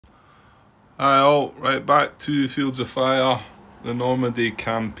Hi all, right back to Fields of Fire, the Normandy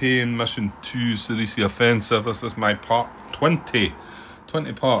campaign, mission 2, Cerisy offensive. This is my part 20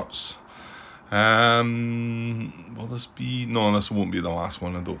 parts. Will this be, no, this won't be the last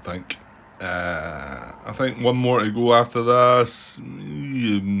one, I don't think. I think one more to go after this,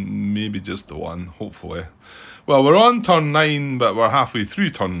 maybe just the one, hopefully. Well, we're on turn 9, but we're halfway through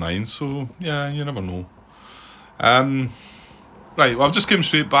turn 9, so yeah, you never know. Right, well, I've just came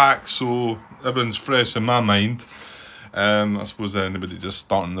straight back, so everything's fresh in my mind. I suppose anybody just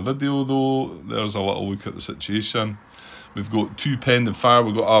starting the video, though, there's a little look at the situation. We've got 2 pending fire.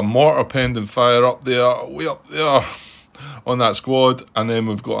 We've got a mortar pending fire up there, way up there on that squad. And then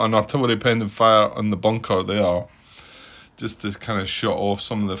we've got an artillery pending fire on the bunker there, just to kind of shut off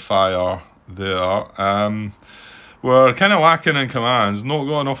some of the fire there. We're kind of lacking in commands, not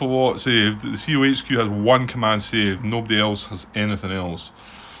got an awful lot saved. The COHQ has 1 command saved, nobody else has anything else.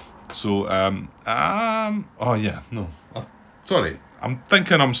 So, oh yeah, no, sorry, I'm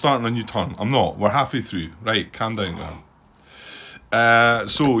thinking I'm starting a new turn. I'm not, we're halfway through. Right, calm down, man.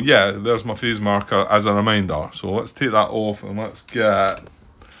 So yeah, there's my phase marker as a reminder. So let's take that off and let's get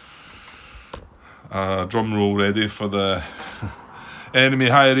a drum roll ready for the enemy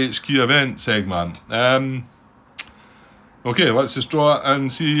higher HQ event segment. Okay, let's just draw it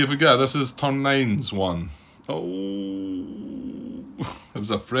and see if we get it. This is turn 9's one. Oh, it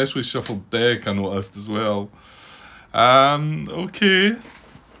was a freshly shuffled deck, I noticed as well. Okay.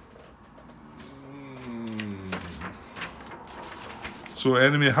 So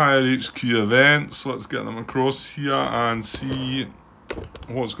enemy higher HQ events, let's get them across here and see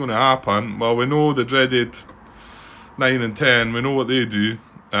what's going to happen. Well, we know the dreaded 9 and 10, we know what they do.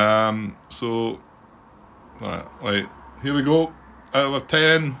 So, right. Here we go, out of a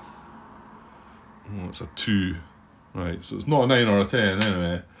 10, oh, it's a 2, right, so it's not a 9 or a 10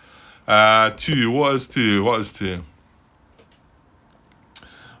 anyway. 2, what is 2, what is 2?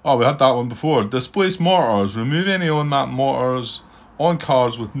 Oh, we had that one before. Displace mortars, remove any on-map mortars on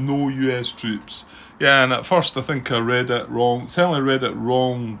cards with no US troops. Yeah, and at first I think I read it wrong, certainly read it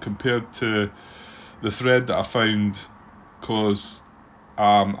wrong compared to the thread that I found, because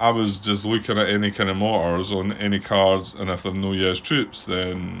I was just looking at any kind of mortars on any cards, and if there are no US troops,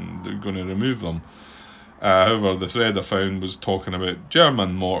 then they're going to remove them. However, the thread I found was talking about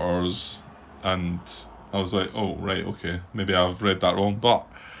German mortars, and I was like, oh, right, okay, maybe I've read that wrong. But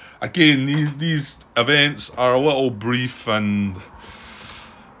again, these events are a little brief, and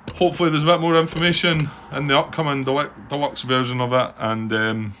hopefully there's a bit more information in the upcoming deluxe version of it,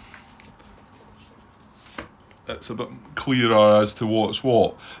 and it's a bit clearer as to what's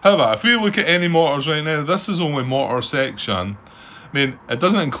what. However, if we look at any mortars right now, this is only mortar section. I mean, it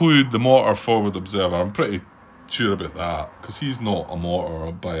doesn't include the mortar forward observer. I'm pretty sure about that, because he's not a mortar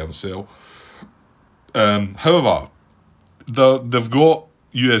by himself. However, they've got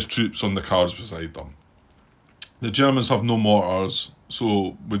US troops on the cards beside them. The Germans have no mortars,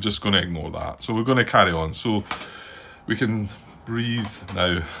 so we're just going to ignore that. So we're going to carry on. So we can breathe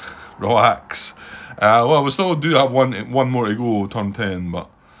now. Relax. Well, we still do have one more to go, turn 10,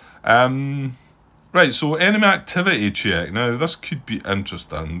 but right, so enemy activity check. Now this could be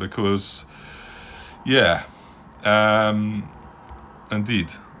interesting because, yeah,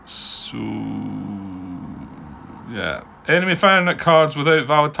 indeed. So yeah, enemy firing at cards without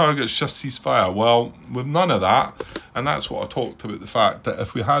valid targets just cease fire. Well, with none of that, and that's what I talked about, the fact that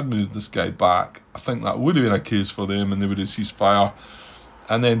if we had moved this guy back, I think that would have been a case for them, and they would have ceased fire,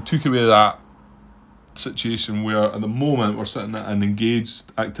 and then took away that situation where at the moment we're sitting at an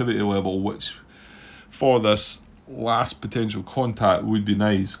engaged activity level, which for this last potential contact would be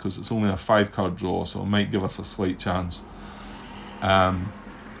nice, because it's only a 5-card draw, so it might give us a slight chance.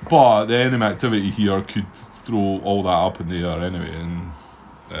 But the enemy activity here could throw all that up in the air anyway, and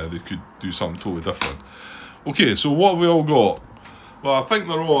they could do something totally different. Okay, so what have we all got? Well, I think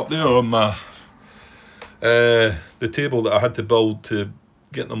they're all up there on my the table that I had to build to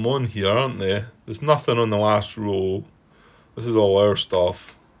get them on here, aren't they? There's nothing on the last row. This is all our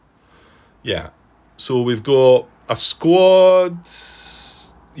stuff. Yeah. So we've got a squad.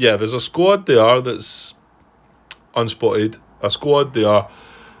 Yeah, there's a squad there that's unspotted. A squad there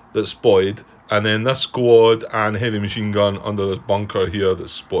that's spotted. And then this squad and heavy machine gun under this bunker here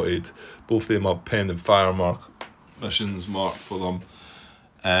that's spotted. Both of them have pending fire missions marked for them.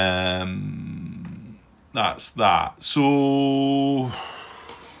 That's that. So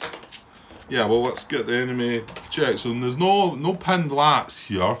yeah, well, let's get the enemy check. So there's no pinned lats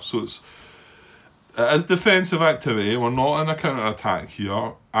here, so it is defensive activity. We're not in a counter attack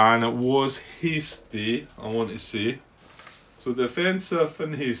here, and it was hasty, I want to say. So defensive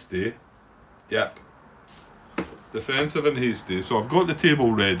and hasty. Yep. Defensive and hasty. So I've got the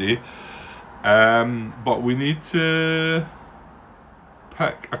table ready. But we need to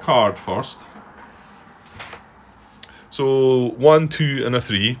pick a card first. So 1, 2 and a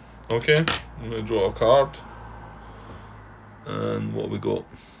 3. Okay. I'm going to draw a card. And what have we got?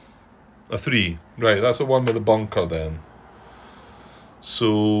 A 3. Right, that's the one with the bunker then.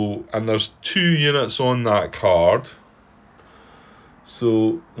 So, and there's 2 units on that card.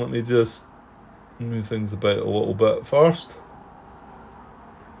 So let me just move things about a little bit first.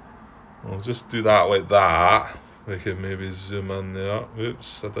 I'll just do that like that. We can maybe zoom in there.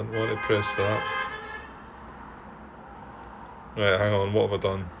 Oops, I didn't want to press that. Right, hang on, what have I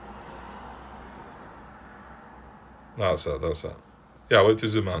done? That's it, that's it. Yeah, I went to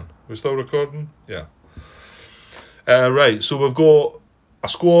zoom in. We're still recording? Yeah. Right, so we've got a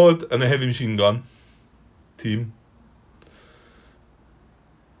squad and a heavy machine gun team.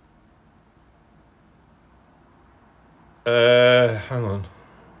 Hang on.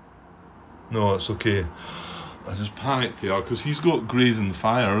 No, it's okay. I just panicked there because he's got grazing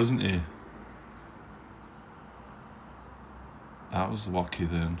fire, isn't he? That was lucky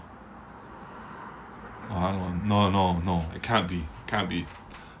then. Oh, hang on. No. It can't be. Can't be.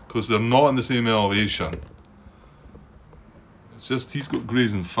 Because they're not in the same elevation. It's just he's got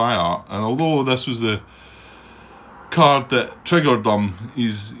grazing fire. And although this was the card that triggered them,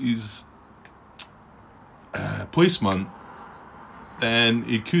 his placement, then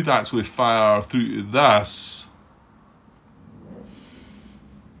he could actually fire through to this.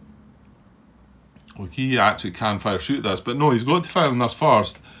 Like he actually can fire shoot this, but no, he's got to fire on this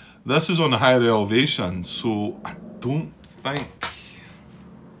first. This is on a higher elevation, so I don't think.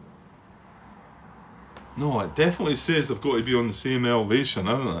 No, it definitely says they've got to be on the same elevation,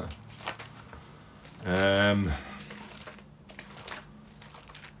 isn't it?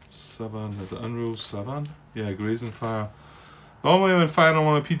 7, is it unrule 7? Yeah, grazing fire. Normally when firing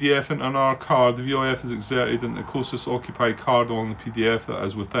on a PDF into another card, the VOF is exerted into the closest occupied card along the PDF that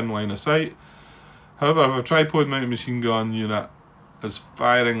is within line of sight. However, if a tripod mounted machine gun unit is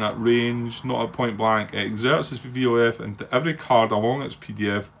firing at range, not at point blank, it exerts its VOF into every card along its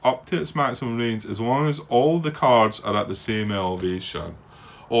PDF up to its maximum range as long as all the cards are at the same elevation.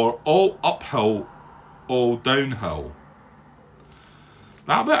 Or all uphill, all downhill.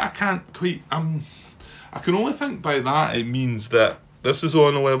 That bit I can't quite, I can only think by that it means that this is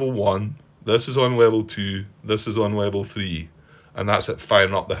on level 1, this is on level 2, this is on level 3, and that's it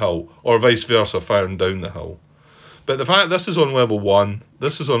firing up the hill, or vice versa, firing down the hill. But the fact this is on level 1,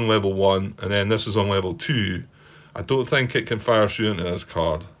 this is on level 1, and then this is on level 2, I don't think it can fire shoot into this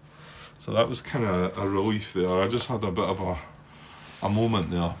card. So that was kind of a relief there. I just had a bit of a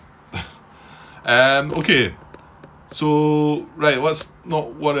moment there. Okay. So, right, let's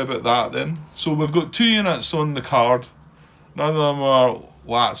not worry about that then. So we've got 2 units on the card. None of them are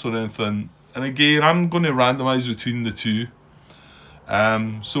lats or anything. And again, I'm going to randomise between the 2.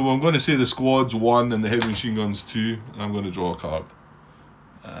 So I'm going to say the squad's 1 and the heavy machine gun's 2. And I'm going to draw a card.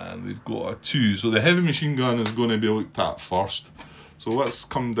 And we've got a 2. So the heavy machine gun is going to be looked at first. So let's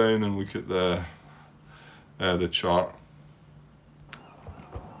come down and look at the chart.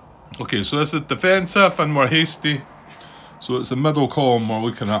 Okay, so this is defensive and we're hasty. So it's the middle column we're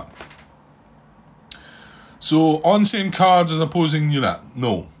looking at. So on same cards as opposing unit,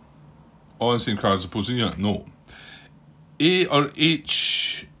 no. On same cards as opposing unit, no. A or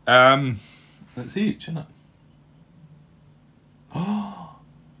H, it's H, isn't it? Oh,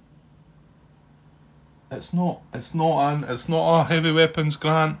 it's not a heavy weapons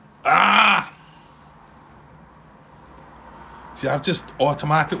grant. Ah! See, I've just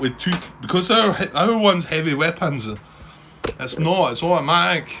automatically because our one's heavy weapons. It's not, it's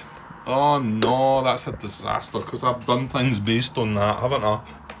automatic. Oh no, that's a disaster because I've done things based on that, haven't I?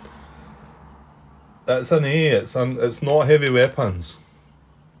 It's an A, it's not heavy weapons.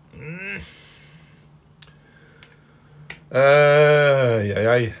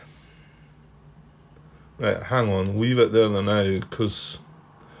 Right, hang on, leave it there now because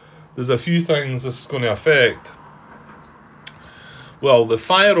there's a few things this is going to affect. Well, the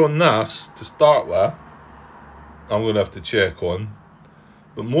fire on this, to start with, I'm going to have to check on.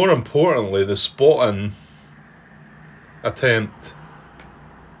 But more importantly, the spotting attempt.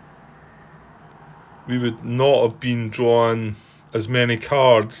 We would not have been drawing as many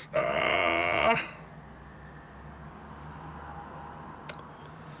cards.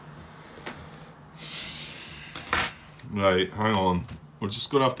 Right, hang on. We're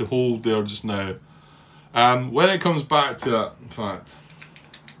just going to have to hold there just now. When it comes back to it, in fact,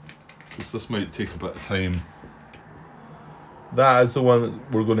 because this might take a bit of time. That is the one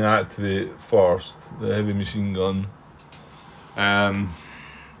that we're going to activate first, the heavy machine gun. Damn,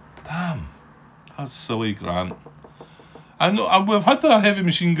 that's silly, Grant. I know we've had a heavy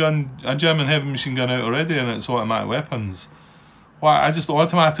machine gun, a German heavy machine gun out already, and it's automatic weapons. Why? I just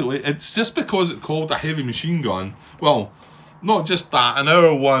automatically. It's just because it's called a heavy machine gun. Well, not just that. And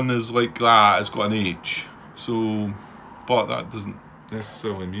our one is like that. It's got an H. So, but that doesn't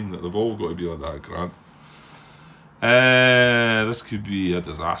necessarily mean that they've all got to be like that, Grant. This could be a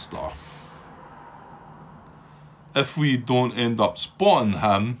disaster. If we don't end up spotting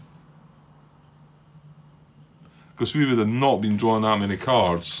him, because we would have not been drawing that many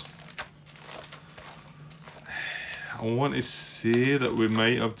cards. I want to say that we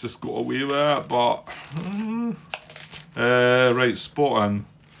might have just got away with it, but right, spotting.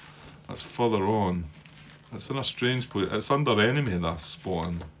 That's further on. It's in a strange place. It's under enemy, that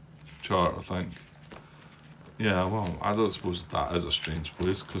spotting chart, I think. Yeah, well, I don't suppose that is a strange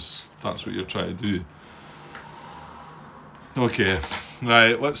place, because that's what you're trying to do. Okay,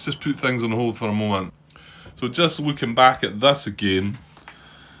 right, let's just put things on hold for a moment. So just looking back at this again,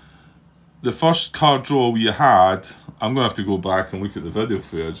 the first card draw we had, I'm going to have to go back and look at the video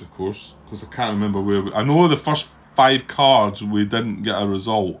footage, of course, because I can't remember where I know the first 5 cards we didn't get a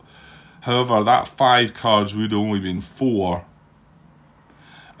result. However, that 5 cards would have only been 4.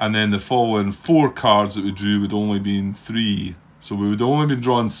 And then the following 4 cards that we drew would only been 3. So we would have only been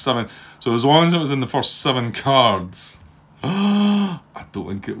drawing 7. So as long as it was in the first 7 cards. I don't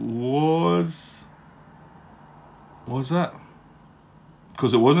think it was. Was it?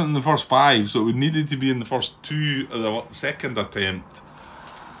 Because it wasn't in the first 5, so it would needed to be in the first 2 of the second attempt.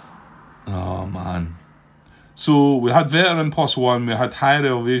 Oh man. So we had veteran +1, we had higher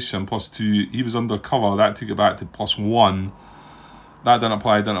elevation +2, he was undercover, that took it back to +1. That didn't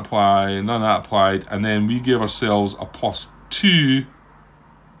apply, none of that applied, and then we gave ourselves a +2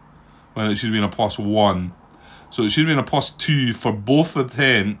 when it should have been a +1. So it should have been a +2 for both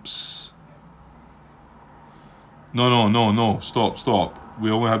attempts. No, stop.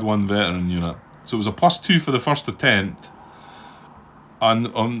 We only had 1 veteran unit. So it was a +2 for the first attempt, and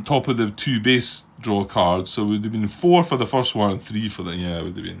on top of the 2 base draw cards, so it would have been 4 for the first one and 3 for the, yeah, it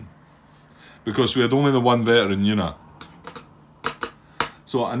would have been. Because we had only the 1 veteran unit.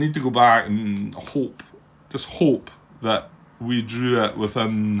 So I need to go back and just hope that we drew it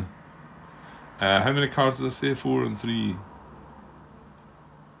within, how many cards did I say? 4 and 3.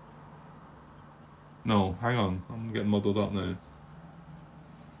 No, hang on, I'm getting muddled up now.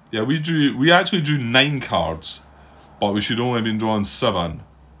 Yeah, we actually drew 9 cards, but we should only have been drawing 7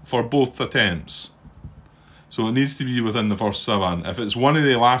 for both attempts. So it needs to be within the first 7. If it's one of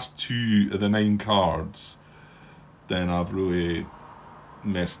the last 2 of the 9 cards, then I've really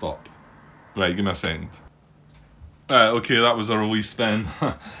messed up. Right, give me a second. Right, okay, that was a relief then.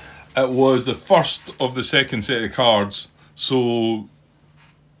 It was the first of the second set of cards, so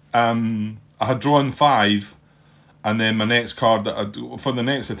I had drawn 5, and then my next card for the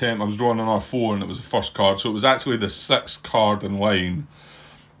next attempt I was drawing another 4, and it was the first card, so it was actually the 6th card in line.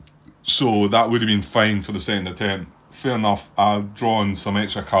 So that would have been fine for the second attempt. Fair enough, I've drawn some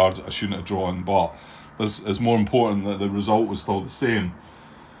extra cards that I shouldn't have drawn, but it's more important that the result was still the same.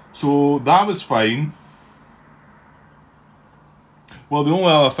 So that was fine. Well, the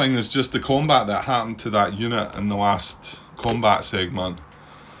only other thing is just the combat that happened to that unit in the last combat segment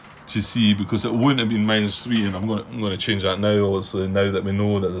to see, because it wouldn't have been -3, and I'm going to change that now, obviously, now that we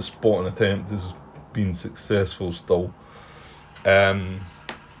know that the spotting attempt has been successful still.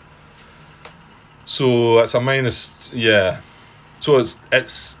 So it's a minus, yeah. So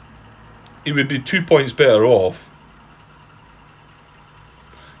it would be 2 points better off.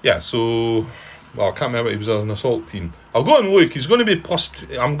 Yeah, so, well, I can't remember, he was on an assault team. I'll go and look, he's going to be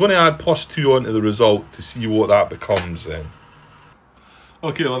 +2, I'm going to add +2 onto the result to see what that becomes then.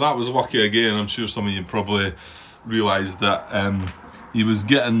 Okay, well that was lucky again. I'm sure some of you probably realised that he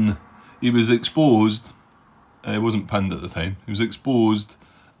was exposed. He wasn't pinned at the time. He was exposed.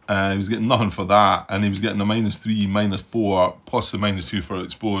 He was getting nothing for that, and he was getting a -3, -4, plus the -2 for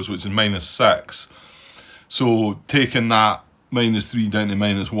exposed, which is -6. So taking that -3 down to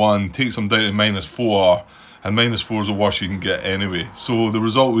 -1 takes him down to -4, and -4 is the worst you can get anyway. So the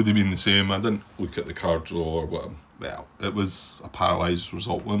result would have been the same. I didn't look at the card draw or whatever. Well, it was a paralysed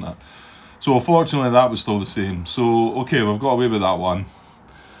result, wasn't it? So fortunately that was still the same. So okay, we've got away with that one.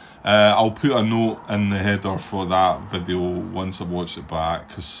 I'll put a note in the header for that video once I've watched it back,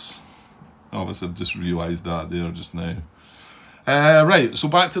 because obviously I've just realised that there just now. Right, so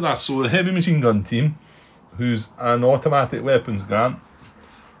back to that. So the heavy machine gun team, who's an automatic weapons grant,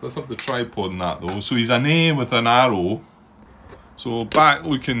 does have the tripod in that though. So he's an A with an arrow. So back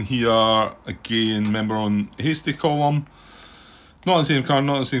looking here again, remember on hasty column, not the same card,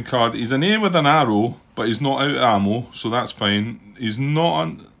 not the same card. He's an A with an arrow, but he's not out of ammo, so that's fine. He's not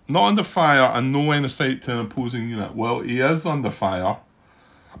under fire and no line of sight to an opposing unit. Well, he is under fire,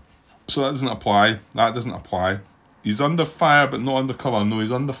 so that doesn't apply. That doesn't apply. He's under fire but not under cover. No,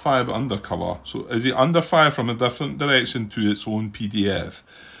 he's under fire but under cover. So is he under fire from a different direction to its own PDF?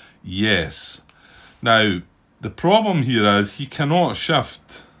 Yes. Now, the problem here is he cannot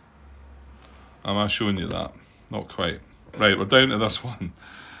shift. Am I showing you that? Not quite. Right, we're down to this one.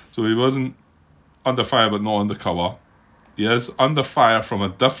 So he wasn't under fire but not under cover. He is under fire from a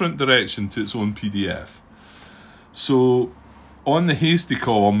different direction to its own PDF. So on the hasty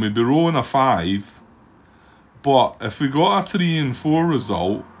column, we'd be rolling a 5. But if we got a 3 and 4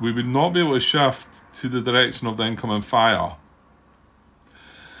 result, we would not be able to shift to the direction of the incoming fire.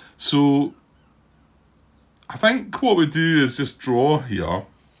 So I think what we do is just draw here.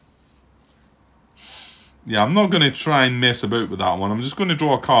 Yeah, I'm not going to try and mess about with that one. I'm just going to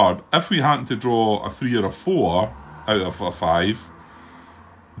draw a card. If we happen to draw a 3 or a 4 out of a 5,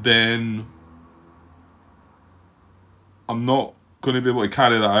 then I'm not going to be able to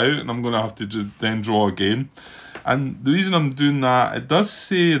carry that out, and I'm going to have to just then draw again. And the reason I'm doing that, it does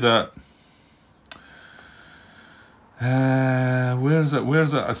say that where is it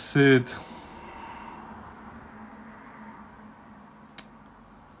I said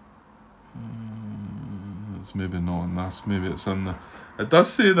it's maybe not in this, maybe it's in the, it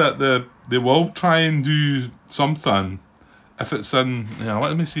does say that they will try and do something if it's in, yeah,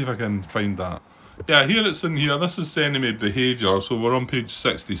 let me see if I can find that. Yeah, here it's in here. This is enemy behaviour. So we're on page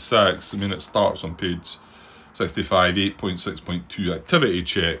 66. I mean, it starts on page 65, 8.6.2 activity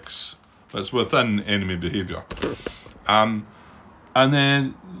checks. That's within enemy behaviour. And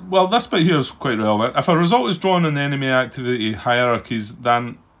then, well, this bit here is quite relevant. If a result is drawn in the enemy activity hierarchies,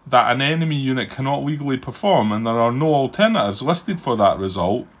 then that an enemy unit cannot legally perform and there are no alternatives listed for that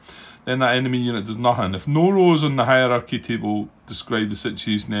result, then that enemy unit does nothing. If no rows on the hierarchy table describe the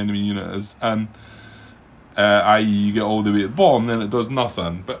situation the enemy unit is in, i.e. you get all the way to the bottom, then it does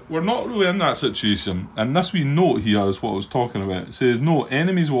nothing. But we're not really in that situation. And this wee note here is what I was talking about. It says, no,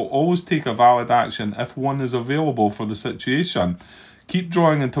 enemies will always take a valid action if one is available for the situation. Keep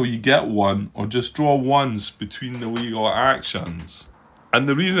drawing until you get one, or just draw once between the legal actions. And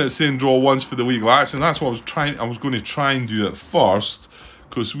the reason it's saying draw once for the legal action, that's what I was going to try and do at first,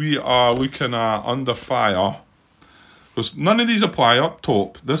 because we are looking at under fire. Because none of these apply up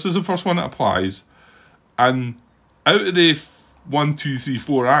top. This is the first one that applies. And out of the 1, 2, 3,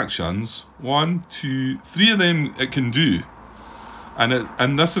 4 actions, 1, 2, 3 of them it can do.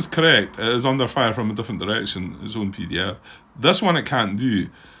 And this is correct. It is under fire from a different direction, its own PDF. This one it can't do.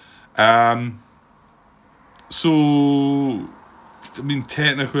 So, I mean,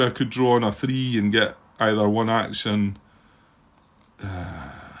 technically I could draw on a 3 and get either one action. The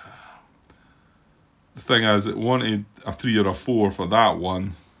thing is, it wanted a 3 or a 4 for that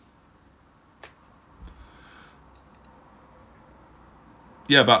one.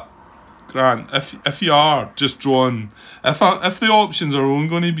 Yeah, but Grant, if you are just drawing, if the options are only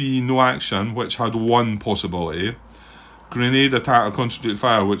going to be no action, which had one possibility, grenade attack or concentrate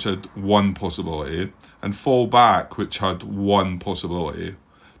fire, which had one possibility, and fall back, which had one possibility,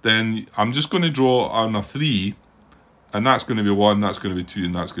 then I'm just going to draw on a 3, and that's going to be 1, that's going to be 2,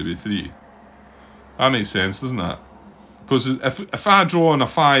 and that's going to be 3. That makes sense, doesn't it? Because if I draw on a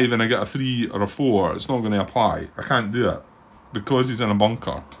 5 and I get a 3 or a 4, it's not going to apply. I can't do it. Because he's in a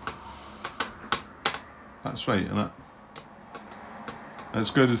bunker. That's right, isn't it? It's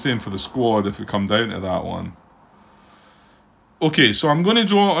going to be the same for the squad if we come down to that one. Okay, so I'm going to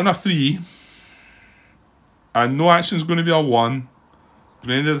draw on a 3. And no action is going to be a 1.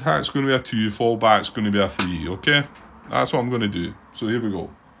 Grenade attack is going to be a 2. Fall back is going to be a 3. Okay? That's what I'm going to do. So here we go.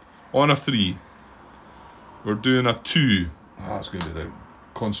 On a 3. We're doing a 2. Oh, that's going to be the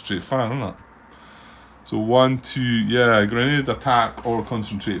concentrate fire, isn't it? So 1, 2, yeah, grenade attack or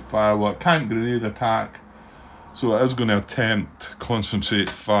concentrate fire. Well, it can't grenade attack, so it is going to attempt concentrate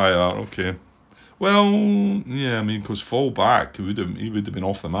fire. Okay. Well, yeah, I mean, because fall back, he would have been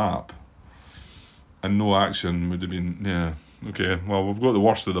off the map, and no action would have been, yeah. Okay. Well, we've got the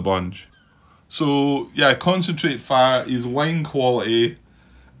worst of the bunch. So yeah, concentrate fire is line quality.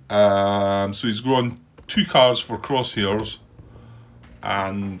 So he's drawn 2 cards for crosshairs,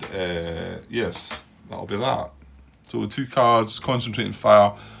 and yes. That'll be that. So 2 cards, concentrating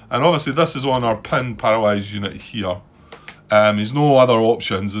fire. And obviously this is on our pin paralysed unit here. There's no other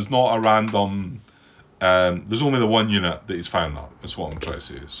options. There's not a random... there's only the one unit that he's firing at. That's what I'm trying to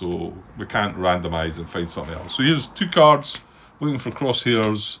say. So we can't randomise and find something else. So here's 2 cards Looking for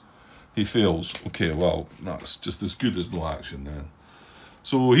crosshairs, he fails. Okay, well, that's just as good as no action then.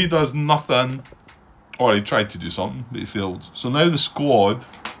 So he does nothing, or he tried to do something, but he failed. So now the squad,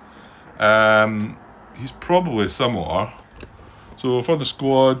 he's probably similar. So for the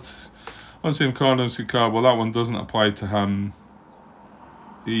squad, on same card, on same card, well that one doesn't apply to him.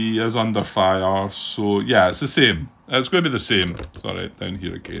 He is under fire, so yeah, it's the same. It's going to be the same. Sorry, down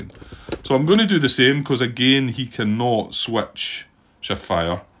here again. So I'm going to do the same, because again, he cannot switch shift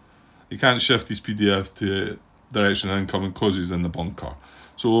fire. He can't shift his PDF to direction incoming because he's in the bunker.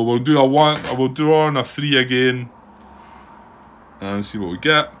 So we'll do a 1, we'll draw on a 3 again. And see what we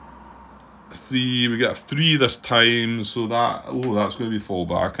get. 3, we get a 3 this time. So that, oh, that's going to be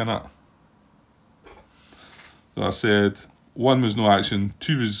fallback, isn't it? So I said 1 was no action,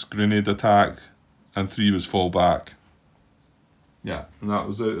 2 was grenade attack, and 3 was fallback. Yeah, and that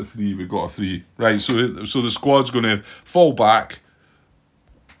was out of 3, we got a 3. Right, so the squad's going to fall back.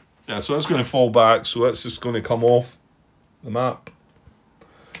 Yeah, so it's going to fall back, so it's just going to come off the map.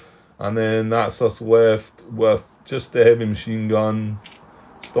 And then that's us left with just the heavy machine gun,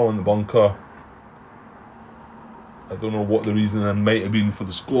 still in the bunker. I don't know what the reason might have been for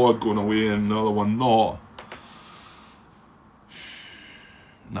the squad going away and the other one not.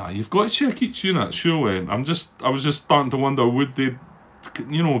 Nah, you've got to check each unit, surely. I was just starting to wonder, would they,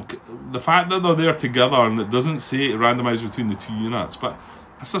 you know, the fact that they're there together and it doesn't say to randomise between the 2 units, but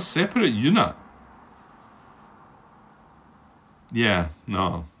it's a separate unit. Yeah,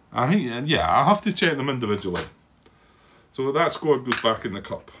 no. I think, yeah, I'll have to check them individually. So that squad goes back in the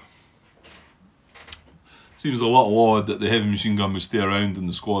cup. Seems a little odd that the heavy machine gun would stay around and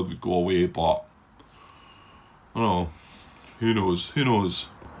the squad would go away, but I don't know. Who knows? Who knows?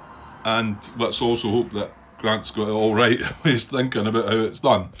 And let's also hope that Grant's got it all right. He's thinking about how it's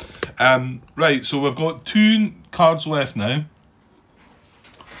done. Right, so we've got 2 cards left now.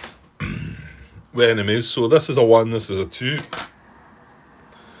 With enemies. So this is a 1, this is a 2.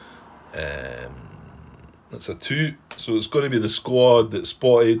 That's a 2. So it's going to be the squad that's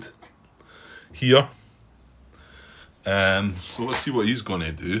spotted here. So let's see what he's going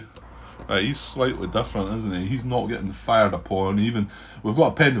to do. Right, he's slightly different, isn't he? He's not getting fired upon. Even we've got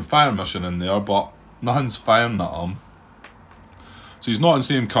a pending fire mission in there, but nothing's firing at him. So he's not in the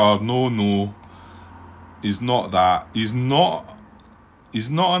same card. No, he's not that. He's not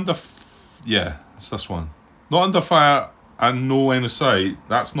under. Yeah, it's this one. Not under fire and no line of sight.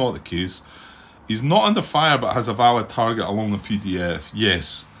 That's not the case. He's not under fire, but has a valid target along the PDF.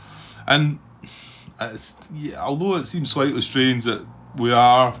 Yes, and yeah, although it seems slightly strange that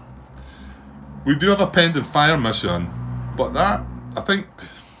we do have a pending fire mission, but that, I think,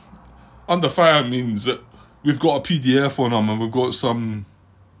 under fire means that we've got a PDF on him and we've got some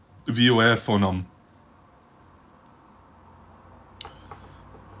VOF on him.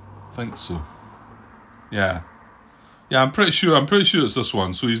 I think so. Yeah. Yeah, I'm pretty sure it's this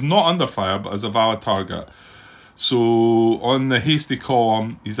one. So he's not under fire, but has a valid target. So on the hasty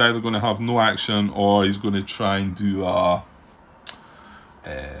column, he's either going to have no action or he's going to try and do a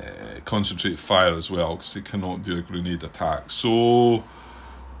concentrate fire as well, because he cannot do a grenade attack. So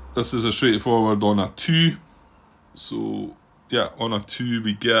this is a straightforward on a 2. So yeah, on a 2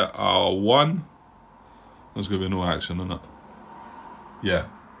 we get a 1. There's going to be no action in it. Yeah,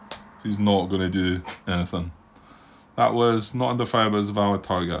 so he's not going to do anything. That was not under fire, but it's a valid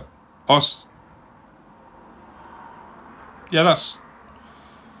target. Us. Yeah, that's.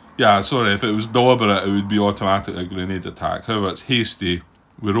 Yeah, sorry, if it was deliberate, it would be automatically a grenade attack. However, it's hasty.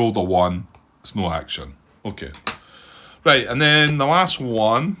 We rolled a 1. It's no action. Okay. Right, and then the last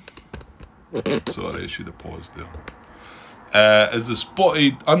one. Sorry, I should have paused there. Is the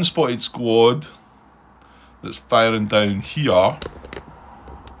unspotted squad that's firing down here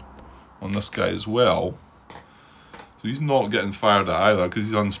on this guy as well. So he's not getting fired at either because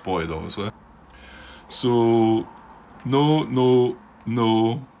he's unspotted, obviously. So no,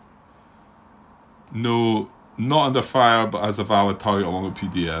 not under fire, but has a valid target along the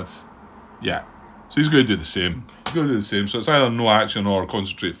PDF. Yeah, so he's going to do the same. He's going to do the same. So it's either no action or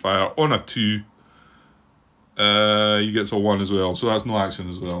concentrate fire. On a 2, he gets a 1 as well. So that's no action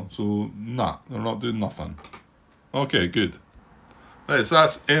as well. So nah, they're not doing nothing. Okay, good. Right, so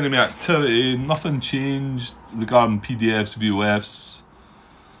that's enemy activity. Nothing changed regarding PDFs, VOFs,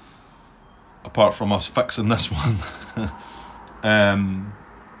 apart from us fixing this one.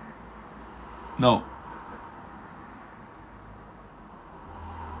 No.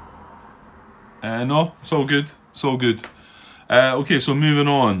 No, it's all good. It's all good. Okay, so moving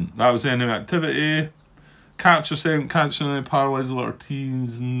on. That was enemy activity. Capture any paralyzed alert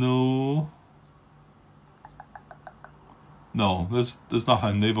teams. No. No, there's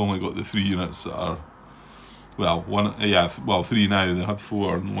nothing. They've only got the 3 units that are, well, one, yeah, well, 3 now. They had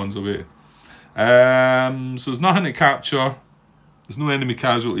 4 and one's away. So there's nothing to capture. There's no enemy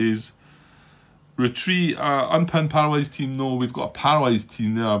casualties. Retreat, unpinned paralysed team. No, we've got a paralysed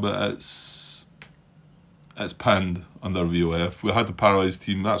team there, but it's pinned under VOF. We had the paralysed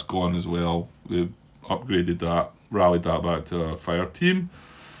team, that's gone as well. We upgraded that, rallied that back to a fire team.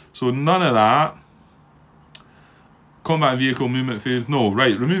 So none of that. Combat vehicle movement phase, no.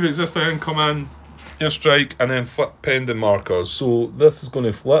 Right, remove existing incoming airstrike and then flip pending markers. So this is going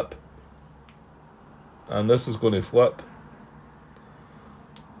to flip. And this is going to flip.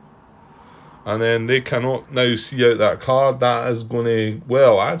 And then they cannot now see out that card. That is going to,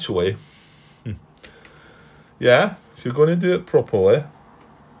 well, actually, yeah, if you're going to do it properly,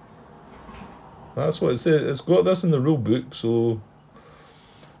 that's what it says. It's got this in the rule book, so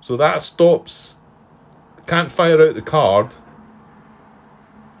that stops, can't fire out the card,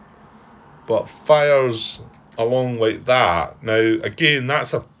 but fires along like that. Now, again,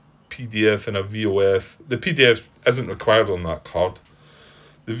 that's a PDF and a VOF. The PDF isn't required on that card.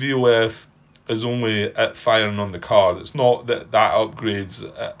 The VOF is only at firing on the card. It's not that upgrades,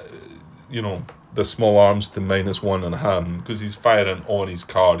 you know, the small arms to -1 on him, because he's firing on his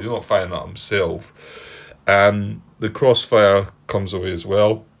card. He's not firing at himself. The crossfire comes away as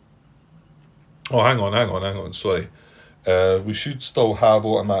well. Oh, hang on, sorry. We should still have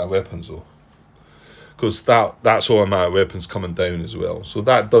automatic weapons though, because that's automatic weapons coming down as well. So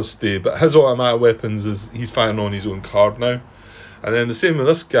that does stay, but his automatic weapons is, he's firing on his own card now. And then the same with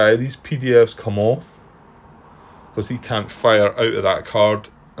this guy, these PDFs come off, because he can't fire out of that card,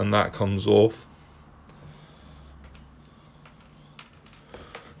 and that comes off.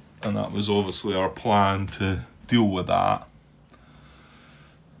 And that was obviously our plan, to deal with that.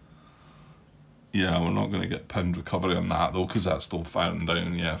 Yeah, we're not going to get pinned recovery on that though, because that's still firing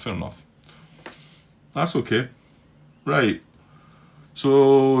down. Yeah, fair enough. That's okay. Right.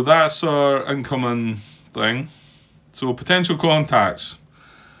 So that's our incoming thing. So potential contacts.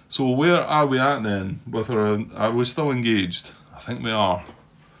 So where are we at then? With our, are we still engaged? I think we are.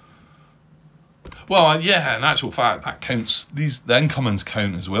 Well, yeah, in actual fact, that counts. The incomings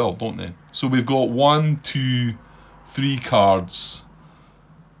count as well, don't they? So we've got 1, 2, 3 cards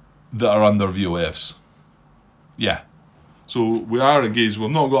that are under VOFs. Yeah. So we are engaged. We've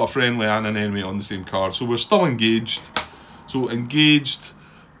not got a friendly and an enemy on the same card. So we're still engaged. So engaged.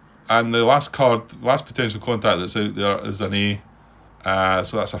 And the last card, last potential contact that's out there is an A.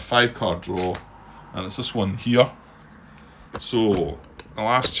 So that's a 5 card draw. And it's this one here. So the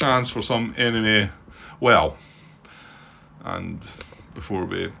last chance for some enemy. Well, and before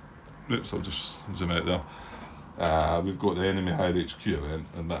we, oops, I'll just zoom out there. We've got the enemy higher HQ event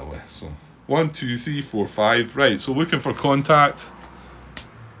in that way. So 1, 2, 3, 4, 5. Right, so looking for contact.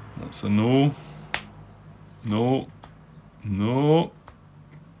 That's a no. No. No.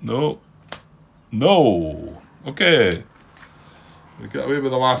 No. No. Okay. We got away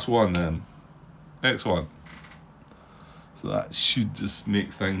with the last one then. Excellent. So that should just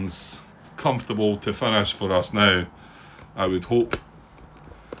make things comfortable to finish for us now, I would hope.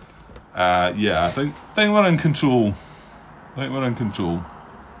 Yeah, I think we're in control. I think we're in control.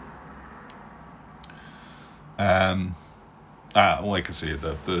 Like I say,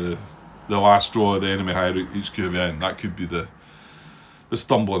 the last draw of the enemy higher HQ event, that could be the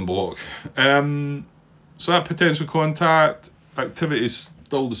stumbling block. So that potential contact activity is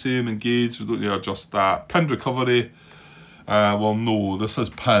still the same, engaged. We don't need to adjust that. Pinned recovery. Well, no, this is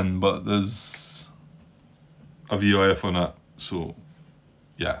pin, but there's a VOF on it, so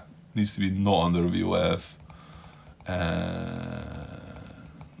yeah, needs to be not under a VOF.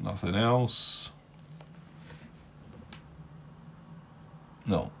 Nothing else.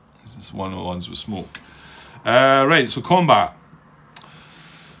 No, this is one of the ones with smoke. Right, so combat.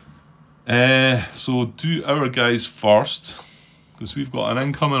 So do our guys first, because we've got an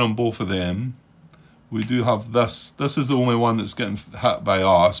incoming on both of them. We do have this. This is the only one that's getting hit by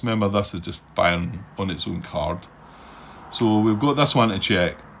us. Remember, this is just firing on its own card. So we've got this one to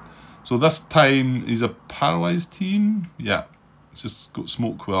check. So this time he's a paralysed team. Yeah, it's just got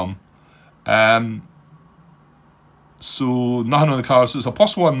smoke with him. So nothing on the cards. So it's a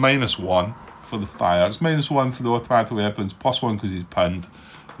 +1, -1 for the fire. It's -1 for the automatic weapons. +1 because he's pinned.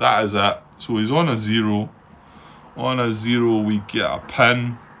 That is it. So he's on a 0. On a 0 we get a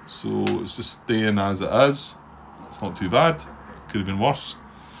pin. So it's just staying as it is. That's not too bad. Could have been worse.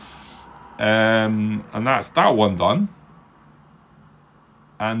 And that's that one done.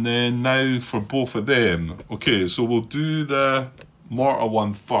 And then now for both of them. Okay, so we'll do the mortar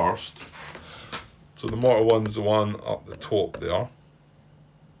one first. So the mortar one's the one up the top there.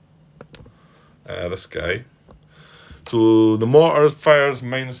 This guy. So the mortar fires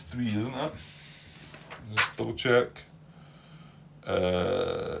 -3, isn't it? Just double check.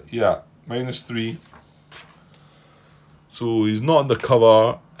 Yeah, -3. So he's not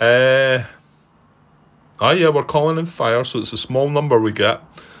undercover. Yeah, we're calling him fire, so it's a small number we get.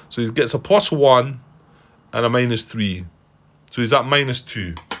 So he gets a +1 and a -3. So he's at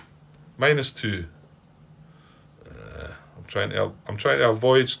 -2. -2. I'm trying to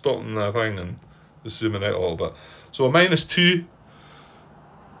avoid stopping the thing and just zooming out a little bit. So a -2.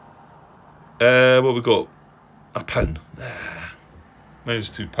 What we got? A pin.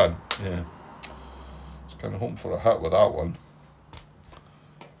 -2 pin. Yeah. Just kind of hoping for a hit with that one.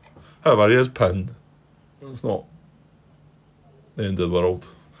 However, he is pinned. It's not the end of the world.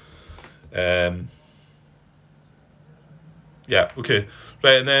 Yeah, okay.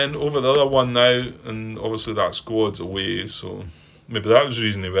 Right, and then over the other one now, and obviously that squad's away, so maybe that was the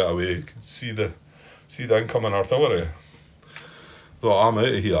reason he went away. You could see the incoming artillery. Thought, I'm out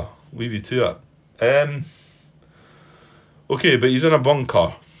of here. Leave you to it. Okay, but he's in a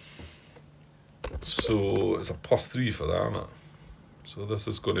bunker. So it's a +3 for that, isn't it? So this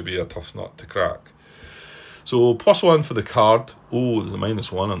is going to be a tough nut to crack. So +1 for the card. Oh, there's a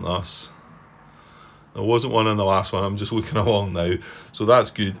 -1 on this. There wasn't one in the last one. I'm just looking along now. So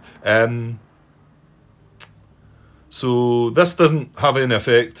that's good. So this doesn't have any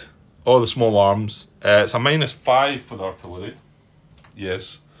effect. All the small arms. It's a -5 for the artillery.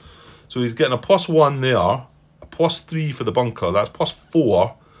 Yes. So he's getting a +1 there. A +3 for the bunker. That's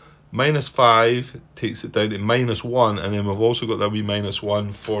 +4. -5 takes it down to -1. And then we've also got that wee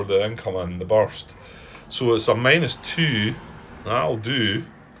 -1 for the incoming, the burst. So it's a -2. That'll do.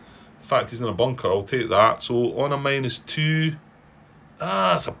 The fact he's in a bunker, I'll take that. So on a -2.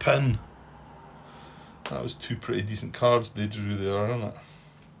 It's a pin. That was 2 pretty decent cards they drew there, isn't it?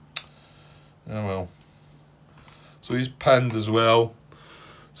 Yeah, well. So he's pinned as well.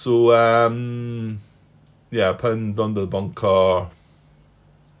 So, yeah, pinned under the bunker.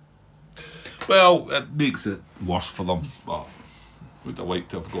 Well, it makes it worse for them, but would have liked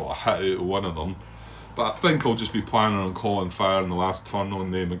to have got a hit out of one of them. But I think I'll just be planning on calling fire in the last turn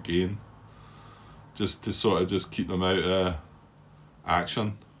on them again. Just to sort of just keep them out of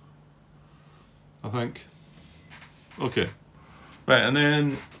action, I think. Okay. Right, and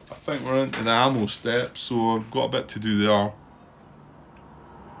then I think we're into the ammo step, so I've got a bit to do there.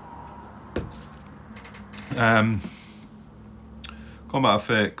 Combat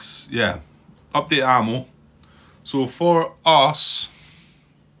effects, yeah. Update ammo. So for us,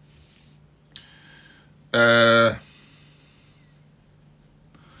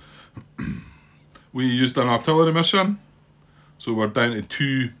 we used an artillery mission. So we're down to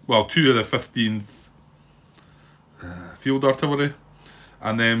 2 of the 15th field artillery.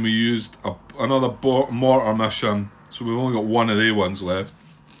 And then we used another mortar mission. So we've only got one of the ones left.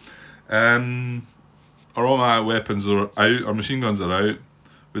 Our automatic weapons are out, our machine guns are out.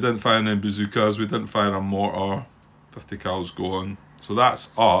 We didn't fire any bazookas, we didn't fire a mortar. 50 cal's gone. So that's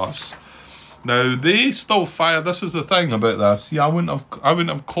us. Now they still fire. This is the thing about this. See, I wouldn't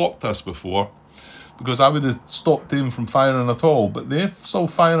have clocked this before, because I would have stopped them from firing at all. But they're still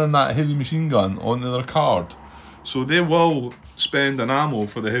firing that heavy machine gun onto their card. So they will spend an ammo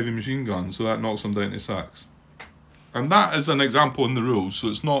for the heavy machine gun, so that knocks them down to 6. And that is an example in the rules, so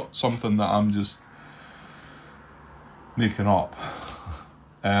it's not something that I'm just making up.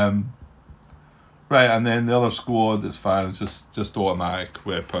 Right, and then the other squad that's firing is just automatic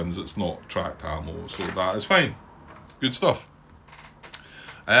weapons. It's not tracked ammo, so that is fine. Good stuff.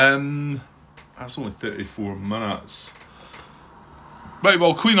 That's only 34 minutes. Right,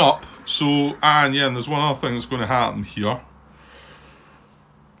 well, clean up. So, and there's one other thing that's going to happen here.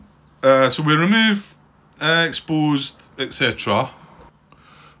 So we remove exposed, etc.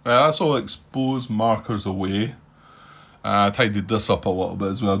 That's all exposed markers away. I tidied this up a little bit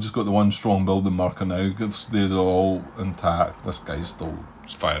as well. Just got the one strong building marker now. They're all intact. This guy's still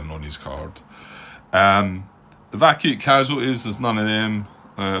firing on his card. Evacuate casualties. There's none of them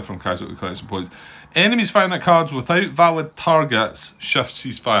from casualty collection points. Enemies firing at cards without valid targets. Shift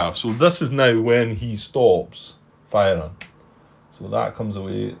ceasefire. So this is now when he stops firing. So that comes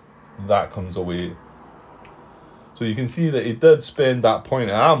away. That comes away. So you can see that he did spend that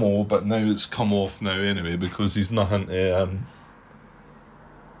point of ammo, but now it's come off now anyway, because he's nothing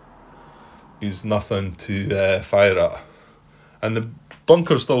to fire at. And the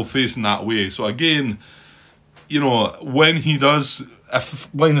bunker's still facing that way. So again, you know, when he does, if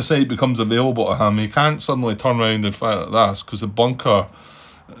line of sight becomes available to him, he can't suddenly turn around and fire at this, because the bunker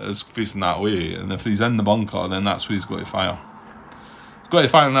is facing that way, and if he's in the bunker, then that's where he's got to fire. He's got to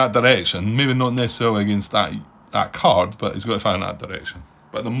fire in that direction, maybe not necessarily against that card, but he's got to fire in that direction.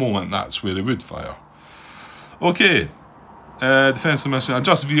 But at the moment, that's where he would fire. Okay, defensive mission,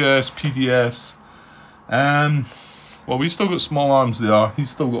 adjust VS, PDFs. Well, we still got small arms there, he's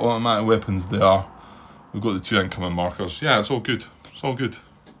still got automatic weapons there. We've got the 2 incoming markers. Yeah, it's all good. It's all good.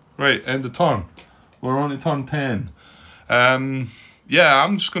 Right, end of turn. We're on to turn 10. Yeah,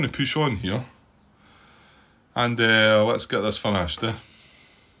 I'm just going to push on here. And let's get this finished.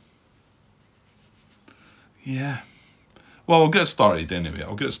 Yeah. Well, I'll get started anyway.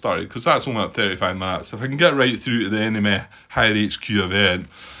 I'll get started because that's only at 35 minutes. If I can get right through to the enemy higher HQ event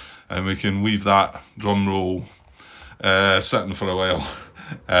and we can leave that drum roll sitting for a while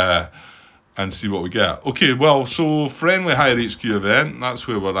and see what we get. Okay, well, so friendly higher HQ event, that's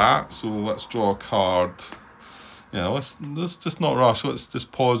where we're at. So let's draw a card. Yeah, let's just not rush. Let's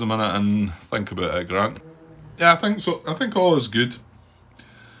just pause a minute and think about it, Grant. Yeah, I think so. I think all is good.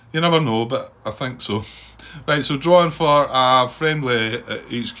 You never know, but I think so. Right, so drawing for a friendly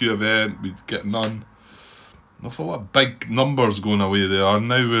HQ event, we'd get none. I thought, what big numbers going away there.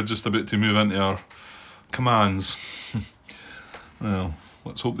 Now we're just about to move into our commands. Well,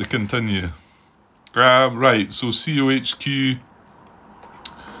 let's hope they continue. Right, so COHQ.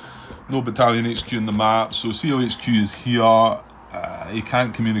 No battalion HQ in the map, so COHQ is here. He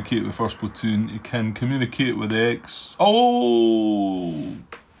can't communicate with first platoon. He can communicate with X. Oh!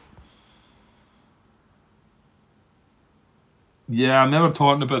 Yeah, I remember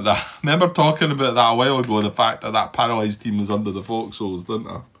talking about that. I remember talking about that a while ago, the fact that paralysed team was under the foxholes, didn't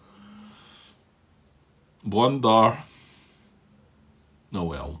I? Blunder. Oh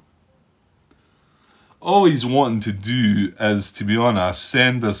well. All he's wanting to do is, to be honest,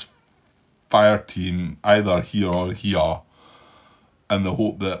 send this fire team either here or here in the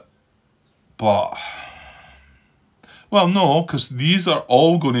hope that, but, well, no, because these are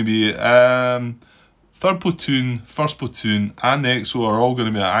all going to be, 3rd platoon, 1st platoon, and the XO are all going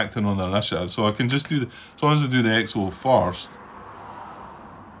to be acting on their initiative, so I can just do, as long as I do the XO first.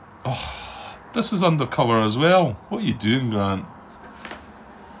 Oh, this is undercover as well. What are you doing, Grant?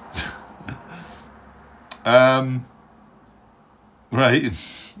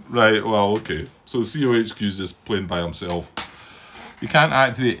 Right, well, okay. So COHQ is just playing by himself. You can't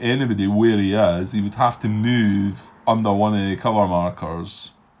activate anybody where he is. He would have to move under one of the cover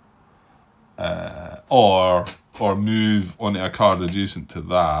markers. Or move onto a card adjacent to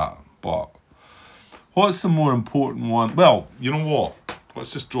that. But what's the more important one? Well, you know what?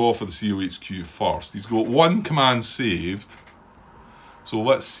 Let's just draw for the COHQ first. He's got 1 command saved. So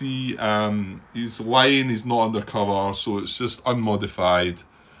let's see, he's lying, he's not undercover, so it's just unmodified.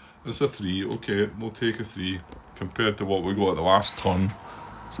 It's a 3, okay, we'll take a 3 compared to what we got at the last turn.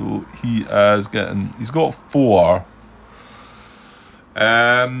 So he is getting, he's got 4.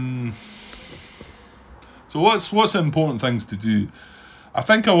 So what's the important things to do? I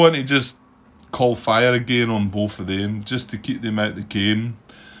think I want to just call fire again on both of them, just to keep them out of the game.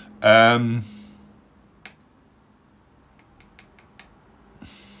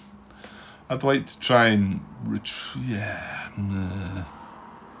 I'd like to try and retrieve. Yeah.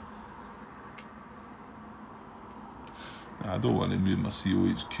 I don't want to move my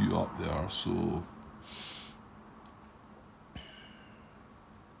COHQ up there, so.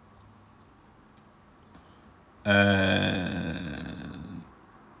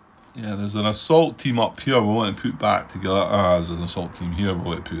 Yeah, there's an assault team up here we want to put back together. There's an assault team here we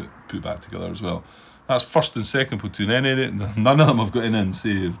want to put back together as well. That's 1st and 2nd platoon. None of them have got anything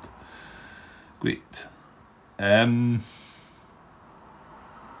saved. Great. I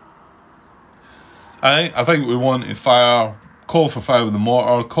think we want to fire, call for fire with the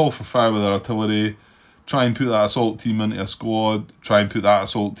mortar, call for fire with the artillery, try and put that assault team into a squad, try and put that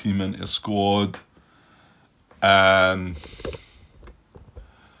assault team into a squad.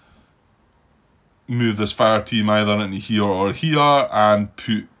 Move this fire team either into here or here and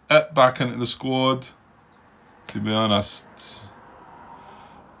put it back into the squad. To be honest,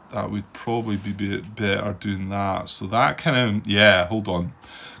 that would probably be better doing that. So that kind of, yeah, hold on.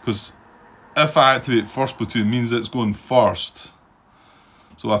 Because if I activate 1st platoon, it means it's going first.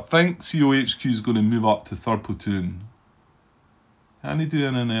 So I think COHQ is going to move up to 3rd platoon. Can he do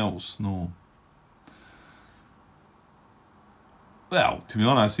anything else? No. Well, to be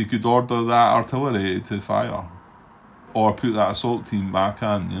honest, he could order that artillery to fire. Or put that assault team back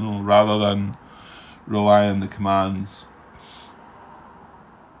in, you know, rather than rely on the commands.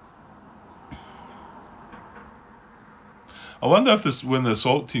 I wonder if this, when the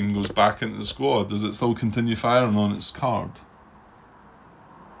assault team goes back into the squad, does it still continue firing on its card?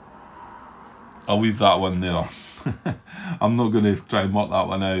 I'll leave that one there. I'm not going to try and work that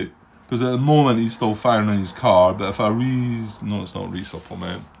one out. Because at the moment he's still firing on his car, but if I no, it's not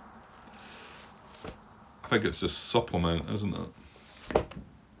resupplement. I think it's just supplement, isn't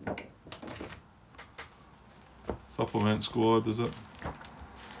it? Supplement squad, is it?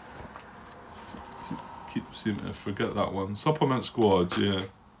 Keep seeming to forget that one. Supplement squad, yeah.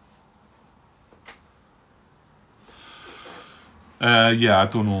 Yeah, I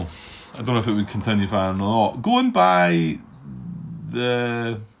don't know. I don't know if it would continue firing or not. Going by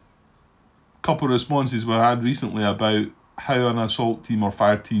the couple of responses we had recently about how an assault team or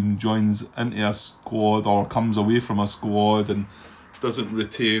fire team joins into a squad or comes away from a squad and doesn't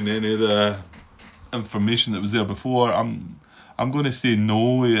retain any of the information that was there before, I'm going to say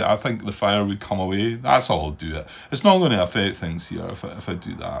no. I think the fire would come away. That's how I'll do it. It's not going to affect things here if I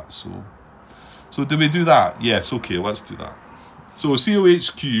do that. So do we do that? Yes, okay, let's do that. So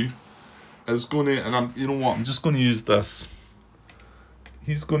COHQ is going to, and you know what, I'm just going to use this.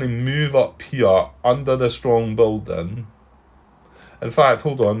 He's going to move up here under the strong building. In fact,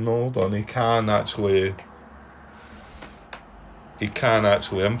 hold on, he can actually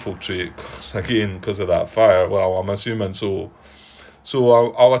infiltrate again because of that fire. Well, I'm assuming so.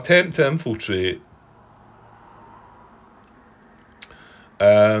 So I'll attempt to infiltrate.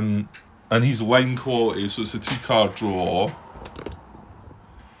 And he's line quality, so it's a 2-card draw.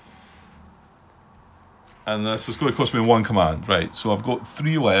 And this is going to cost me 1 command. Right, so I've got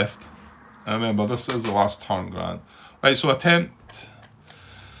 3 left. And remember, this is the last turn, Grant. Right, so attempt.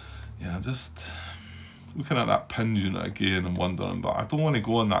 Yeah, just looking at that pin unit again and wondering, but I don't want to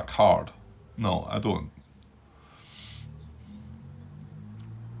go on that card. No, I don't.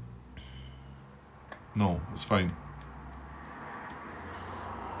 No, it's fine.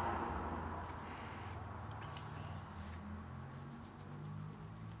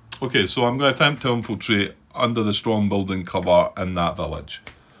 Okay, so I'm going to attempt to infiltrate under the strong building cover in that village.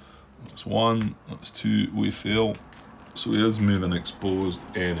 That's 1, that's 2, we fail. So he is moving exposed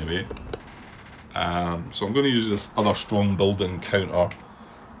anyway. So I'm going to use this other strong building counter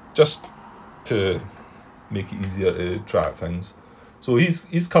just to make it easier to track things. So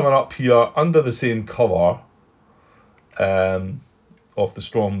he's coming up here under the same cover of the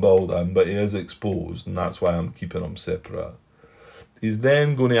strong building, but he is exposed, and that's why I'm keeping him separate. He's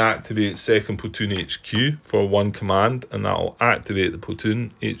then going to activate 2nd Platoon HQ for 1 command, and that'll activate the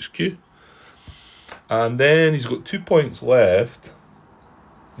Platoon HQ. And then he's got 2 points left.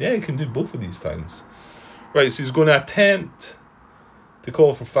 Yeah, he can do both of these things. Right, so he's going to attempt to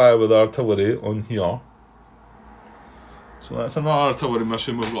call for fire with artillery on here. So that's another artillery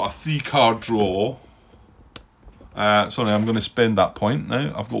mission. We've got a 3-card draw. Sorry, I'm going to spend that point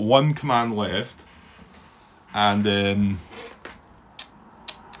now. I've got 1 command left. And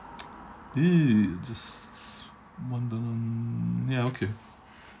just wondering. Yeah, okay.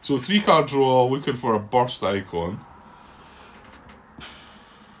 So 3-card draw, looking for a burst icon.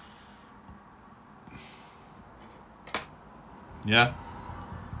 Yeah.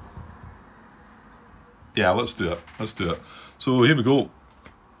 Yeah, let's do it. Let's do it. So here we go.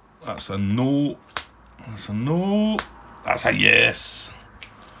 That's a no. That's a no. That's a yes.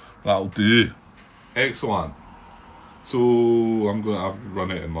 That'll do. Excellent. So I'm going to have to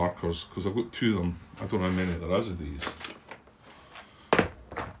run out of markers because I've got 2 of them. I don't know how many there is of these.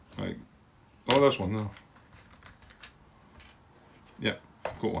 Right. Oh, there's one there. Yeah,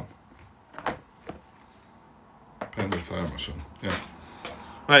 I've got one. Pending fire mission. Yeah.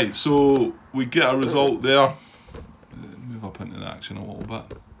 Right, so we get a result there. Move up into the action a little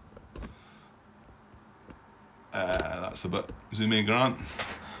bit. That's a bit zoomy, Grant.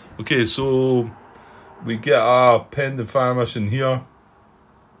 Okay, so we get a pending fire mission here.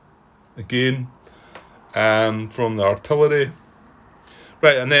 Again, from the artillery.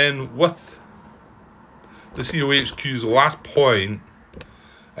 Right, and then with the COHQ's last point,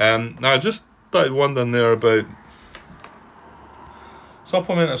 now I just started wondering there about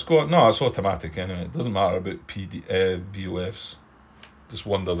supplement a squad. No, it's automatic anyway. It doesn't matter about VOFs. Just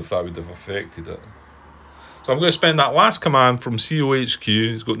wondered if that would have affected it. So I'm going to spend that last command from COHQ.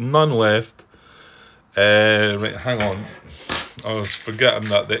 He's got none left. Right, hang on. I was forgetting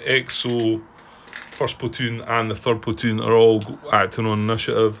that the XO 1st platoon and the 3rd platoon are all acting on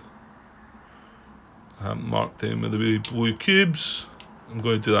initiative. I haven't marked them with the wee blue cubes. I'm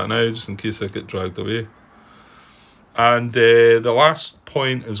going to do that now just in case I get dragged away. And the last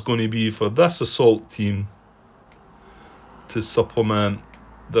point is going to be for this assault team to supplement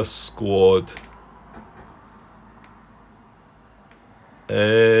this squad.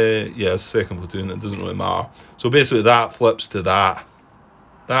 Yeah, 2nd platoon, it doesn't really matter. So basically that flips to that.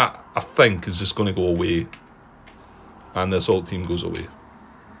 That, I think, is just going to go away. And the assault team goes away.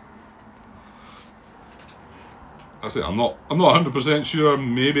 That's it. I'm not 100% sure.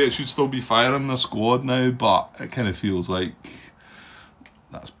 Maybe it should still be firing the squad now, but it kind of feels like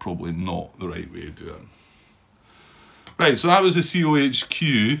that's probably not the right way to do it. Right, so that was the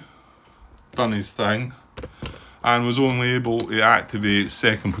COHQ done his thing and was only able to activate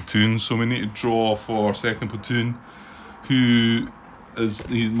second platoon. So we need to draw for second platoon, who is,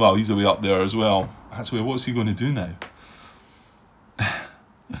 well, he's away up there as well. Actually, what's he going to do now?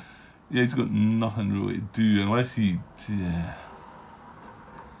 Yeah, he's got nothing really to do unless he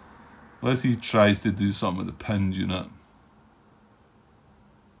tries to do something with the pinned unit.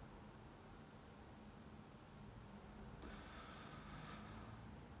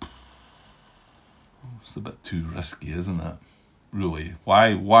 It's a bit too risky, isn't it? Really,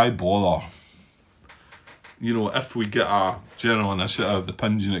 why bother? You know, if we get a general initiative, the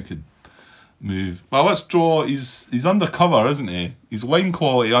pinned unit could move. Well, let's draw. He's undercover, isn't he? He's line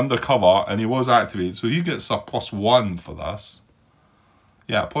quality undercover, and he was activated, so he gets a +1 for this.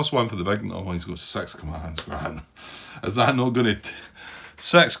 Yeah, +1 for the big. Oh, he's got 6 commands. Right? Is that not going to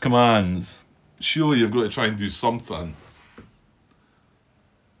 6 commands? Surely you've got to try and do something.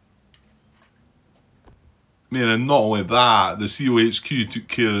 I mean, and not only that, the COHQ took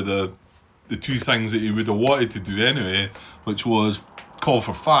care of the 2 things that he would have wanted to do anyway, which was call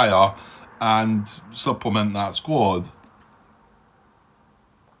for fire and supplement that squad.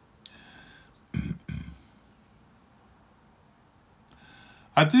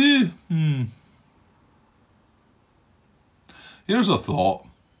 I do. Here's a thought.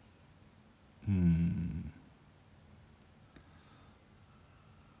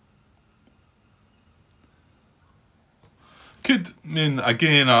 I mean,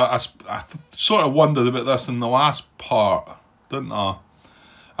 again, I sort of wondered about this in the last part, didn't I?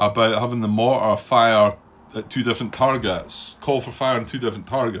 About having the mortar fire at 2 different targets, call for fire on 2 different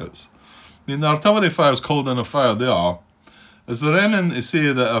targets. I mean, the artillery fire's called in a fire there. Is there anything to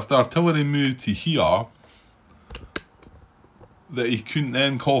say that if the artillery moved to here, that he couldn't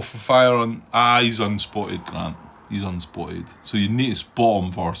then call for fire on... he's unspotted, Grant. He's unspotted. So you need to spot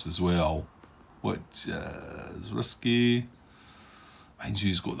him first as well, which is risky. Mind you,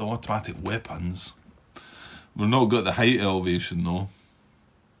 he's got the automatic weapons. We've not got the height elevation though.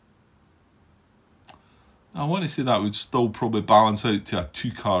 I want to say that would still probably balance out to a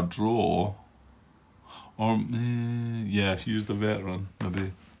 2-card draw. Or, yeah, if you use the veteran,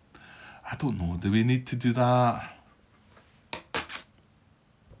 maybe. I don't know, do we need to do that?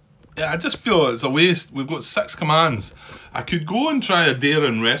 Yeah, I just feel it's a waste. We've got 6 commands. I could go and try a dare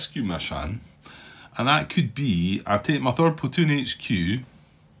and rescue mission. And that could be, I take my 3rd platoon HQ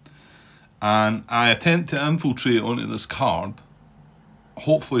and I attempt to infiltrate onto this card,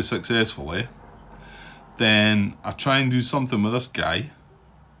 hopefully successfully. Then I try and do something with this guy.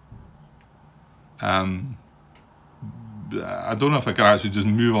 I don't know if I can actually just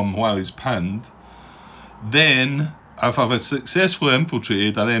move him while he's pinned. Then, if I've successfully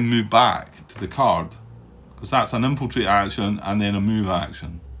infiltrated, I then move back to the card. Because that's an infiltrate action and then a move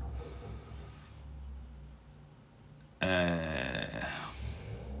action.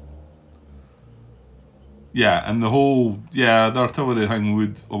 Yeah, and the whole, the artillery thing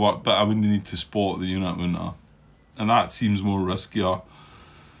would work, but I would need to spot the unit, wouldn't I? And that seems more riskier.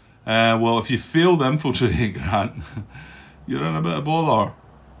 Well, if you fail the infiltrate, Grant, you're in a bit of bother.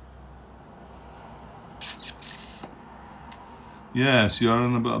 Yes, you're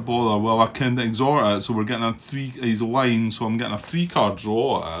in a bit of bother. Well, I can't exhort it, so we're getting a 3, he's a line, so I'm getting a 3-card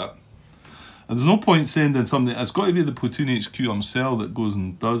draw at it. And there's no point sending something, it's got to be the platoon HQ himself that goes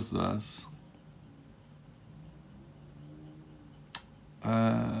and does this.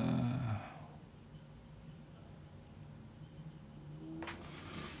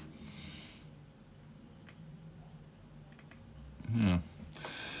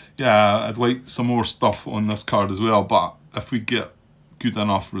 Yeah, I'd like some more stuff on this card as well, but if we get good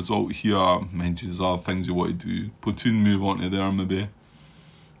enough result here, mind you, there's other things you want to do. Platoon move onto there maybe,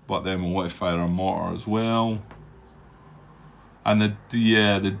 but then we'll want to fire a mortar as well. And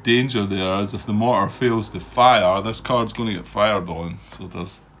the danger there is if the mortar fails to fire, this card's going to get fired on. So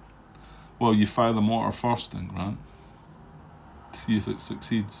does, well, you fire the mortar first then, Grant. See if it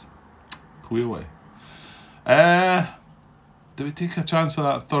succeeds. Clearly. Do we take a chance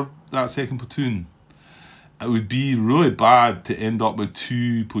for that second platoon? It would be really bad to end up with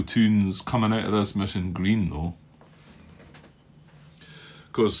 2 platoons coming out of this mission green though.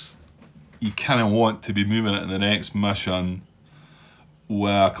 Because you kind of want to be moving it in the next mission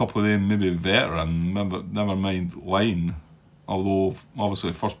with a couple of them maybe veteran, never mind line Although,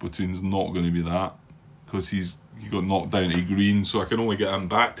 obviously, first platoon's not going to be that. Because he got knocked down to green. So I can only get him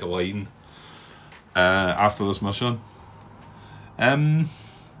back to line after this mission.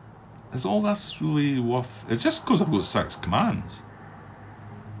 Is all this really worth... It's just because I've got 6 commands.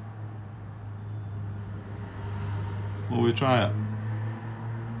 Will we try it?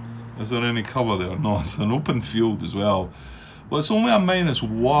 Is there any cover there? No, it's an open field as well. Well, it's only a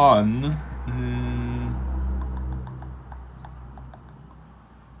 -1.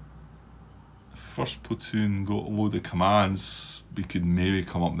 First platoon got a load of commands. We could maybe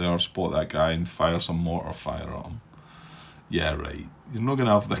come up there, spot that guy and fire some mortar fire at him. Yeah, right. You're not going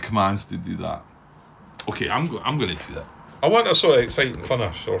to have the commands to do that. Okay, I'm going to do that. I want a sort of exciting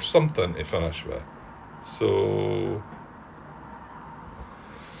finish or something to finish with. So...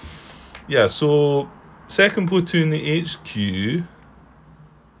 yeah, so... second platoon HQ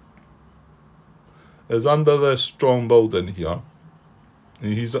is under the strong building here.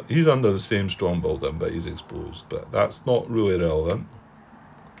 He's under the same strong building, but he's exposed. But that's not really relevant.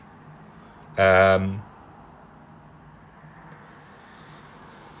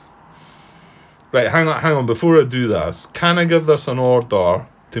 Right, hang on. Before I do this, can I give this an order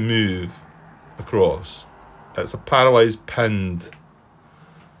to move across? It's a paralysed pinned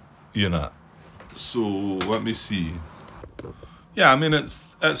unit. So let me see. Yeah, I mean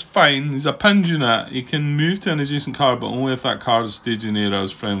it's fine. He's a pinned unit. He can move to an adjacent card, but only if that card's staging area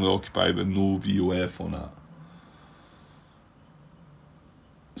is friendly occupied with no VOF on it.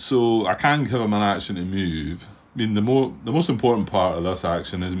 So I can give him an action to move. I mean the most important part of this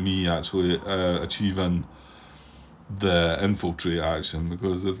action is me actually achieving the infiltrate action,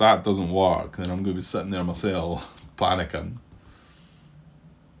 because if that doesn't work, then I'm going to be sitting there myself panicking.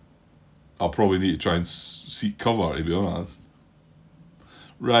 I'll probably need to try and seek cover, to be honest.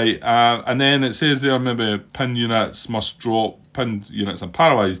 Right, and then it says there maybe pinned units and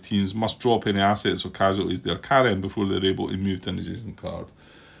paralysed teams must drop any assets or casualties they're carrying before they're able to move to an adjacent card.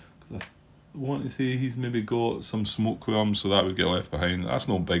 I want to say he's maybe got some smoke with him, so that would get left behind. That's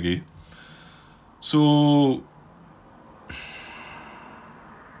no biggie. So...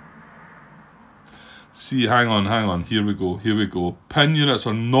 see, hang on, here we go. Pin units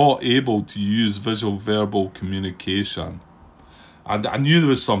are not able to use visual verbal communication. I knew there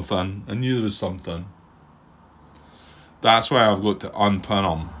was something. That's why I've got to unpin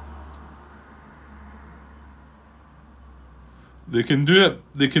them. They can do it.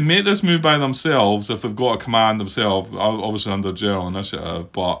 They can make this move by themselves if they've got a command themselves, obviously under general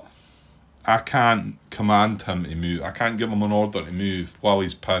initiative, but I can't command him to move. I can't give him an order to move while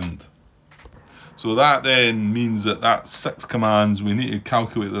he's pinned. So that then means that that's 6 commands. We need to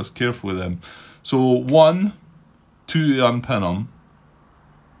calculate this carefully then. So 1, 2 to unpin them,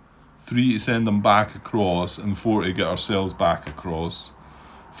 3 to send them back across, and 4 to get ourselves back across.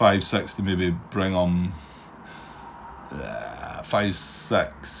 5, 6 to maybe bring them... 5,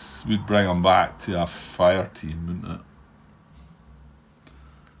 6 would bring them back to a fire team, wouldn't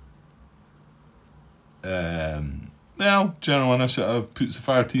it? Well, general initiative puts the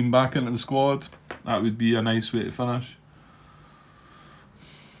fire team back into the squad. That would be a nice way to finish.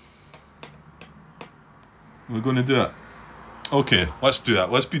 We're going to do it. Okay, let's do it.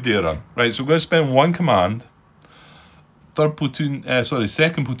 Let's be daring. Right, so we're going to spend 1 command. Second platoon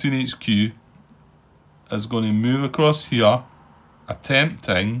HQ is going to move across here,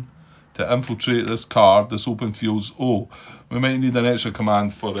 attempting to infiltrate this card, this open fields. Oh, we might need an extra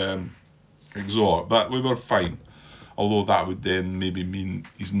command for exhort, but we were fine. Although that would then maybe mean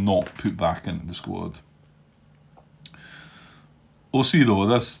he's not put back into the squad. We'll see though,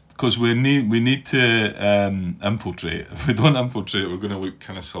 this, because we need to infiltrate. If we don't infiltrate, we're going to look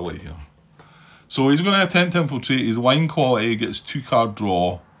kind of silly here. So he's going to attempt to infiltrate. His line quality gets 2 card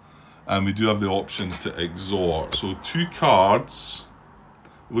draw, and we do have the option to exhort. So 2 cards,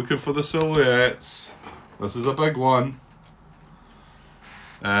 looking for the silhouettes. This is a big one.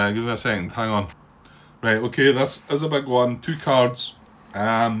 Give me a second, hang on. Right, okay, this is a big one. 2 cards.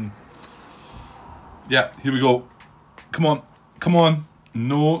 Yeah, here we go. Come on.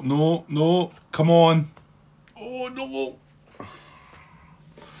 No. Come on. Oh, no.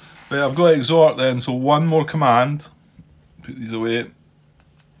 Right, I've got to exhort then. So 1 more command. Put these away.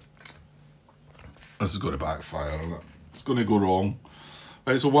 This is going to backfire, isn't it? It's going to go wrong.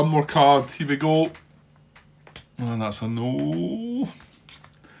 Right, so 1 more card. Here we go. Oh, and that's a no.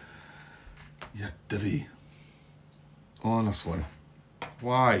 You divvy. Honestly.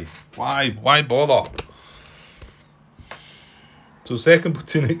 Why bother? So second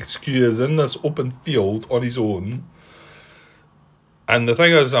platoon HQ is in this open field on his own. And the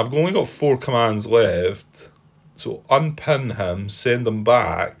thing is, I've only got 4 commands left. So unpin him, send him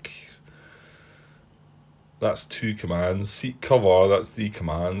back. That's 2 commands. Seek cover, that's 3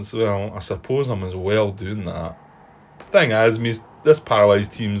 commands. Well, I suppose I'm as well doing that. Thing is, this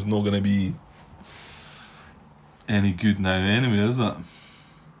paralysed team's not going to be any good now anyway, is it?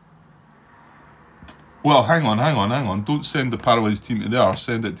 Well, hang on. Don't send the paralysed team to there,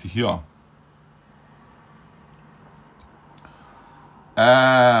 send it to here.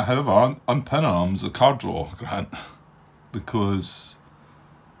 However, unpinning him's a card draw, Grant. Because...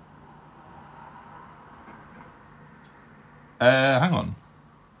 hang on.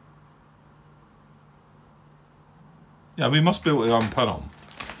 Yeah, we must be able to unpin him.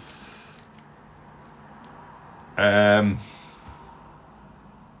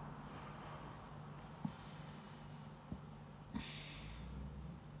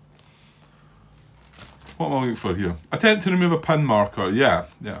 What am I looking for here? Attempt to remove a pin marker. Yeah.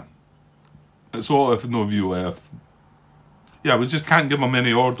 It's all if no VOF. Yeah, we just can't give him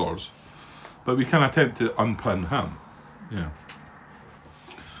any orders. But we can attempt to unpin him. Yeah.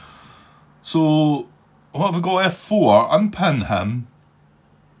 So, what have we got? F4, unpin him.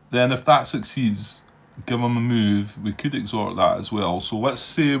 Then if that succeeds, give him a move. We could exhort that as well. So let's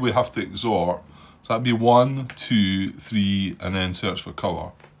say we have to exhort. So that'd be 1, 2, 3, and then search for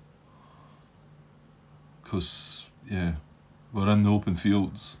cover. Because, yeah, we're in the open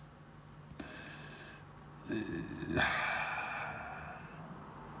fields.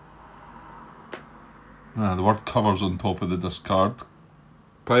 The word cover's on top of the discard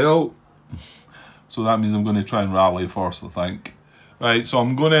pile. So that means I'm going to try and rally first, I think. Right, so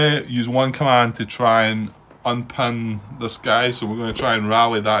I'm going to use 1 command to try and unpin this guy. So we're going to try and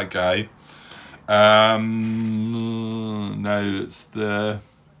rally that guy. Now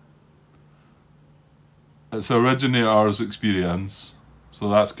it's originator's experience. So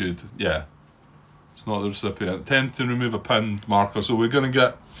that's good, yeah. It's not the recipient. Attempt to remove a pinned marker. So we're going to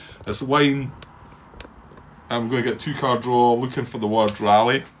get this line. I'm going to get 2 card draw, looking for the word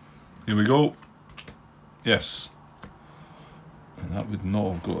rally. Here we go. Yes. And that would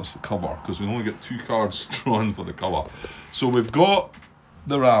not have got us the cover, because we only get 2 cards drawn for the cover. So we've got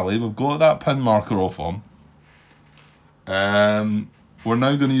the rally, we've got that pin marker off him. We're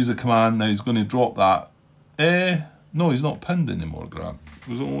now going to use a command. Now he's going to drop that. No, he's not pinned anymore, Grant. It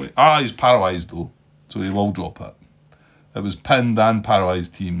was only... he's paralysed though, so he will drop it. It was pinned and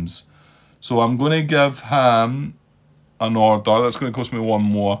paralysed teams. So I'm going to give him an order. That's going to cost me 1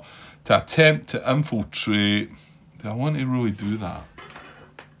 more. To attempt to infiltrate. Do I want to really do that?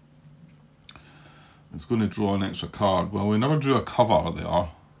 It's going to draw an extra card. Well, we never drew a cover there.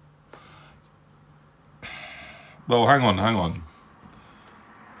 Well, hang on.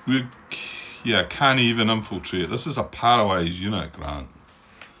 Can't even infiltrate. This is a paralysed unit, Grant.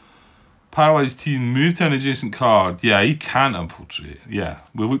 Paralysed team, move to an adjacent card. Yeah, he can't infiltrate. Yeah,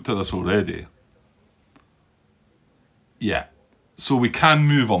 we looked at this already. Yeah. So we can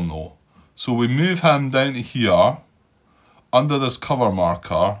move him though. So we move him down to here, under this cover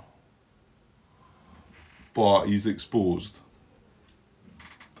marker, but he's exposed.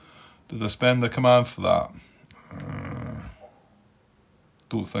 Did I spend the command for that?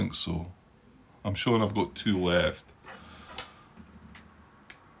 Don't think so. I'm showing I've got 2 left.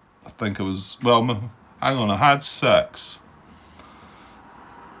 I think it was, well, hang on, I had 6.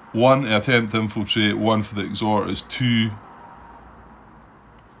 1 to attempt to infiltrate, 1 for the exhort is 2.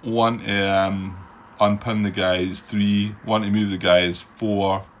 1 to unpin the guys, 3. 1 to move the guys,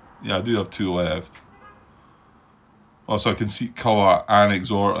 4. Yeah, I do have 2 left. Oh, so I can seek cover and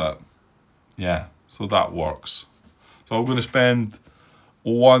exhort it. Yeah, so that works. So I'm going to spend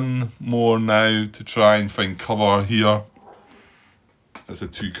 1 more now to try and find cover here. It's a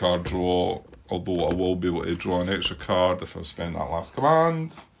 2 card draw, although I will be able to draw an extra card if I spend that last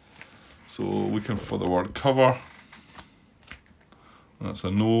command. So looking for the word cover. That's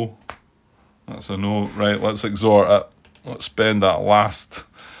a no. That's a no. Right, let's exhort it. Let's spend that last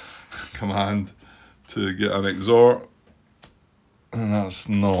command to get an exhort. And that's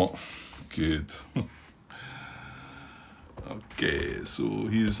not good. Okay, so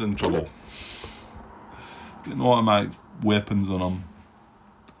he's in trouble. He's getting automatic weapons on him.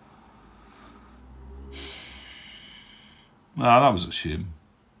 Nah, that was a shame.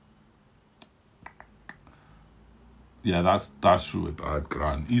 Yeah, that's really bad,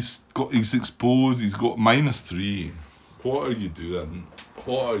 Grant. He's exposed, he's got -3. What are you doing?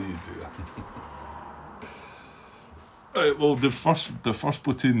 What are you doing? Right, well, the first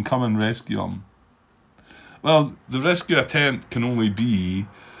platoon come and rescue him. Well, the rescue attempt can only be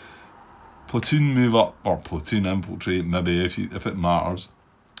platoon move up, or platoon infiltrate, maybe if it matters.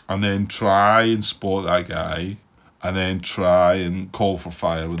 and then try and spot that guy, and then try and call for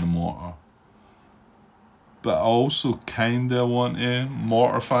fire with the mortar. But I also kind of want to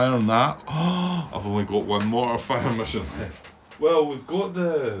mortar fire on that. I've only got one mortar fire mission left. Well, we've got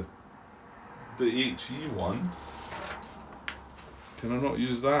the HE one. Can I not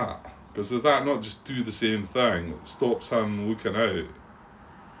use that? Because does that not just do the same thing? It stops him looking out.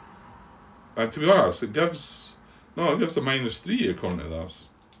 And to be honest, it gives a -3 according to this.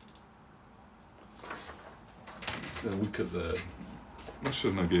 Let's look at the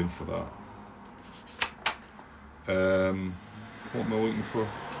mission again for that. What am I looking for?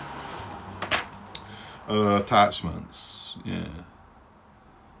 Attachments, yeah.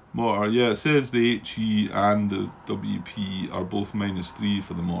 Mortar, yeah, it says the HE and the WP are both -3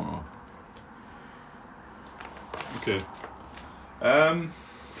 for the mortar. Okay.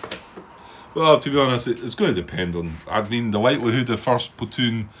 Well, to be honest, it's going to depend on, I mean, the likelihood of first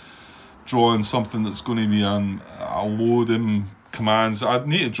platoon drawing something that's going to be on a load of commands. I'd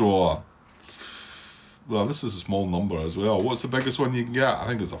need to draw well, this is a small number as well. What's the biggest one you can get? I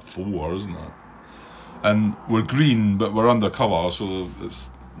think it's a 4, isn't it? And we're green, but we're undercover, so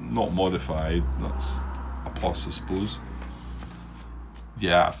it's not modified. That's a plus, I suppose.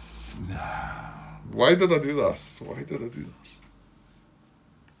 Yeah. Why did I do this? Why did I do this?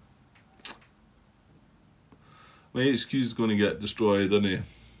 My HQ is going to get destroyed, isn't he?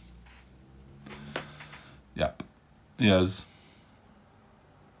 Yep, he is.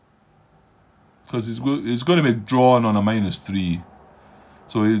 Because he's going to be drawn on a -3.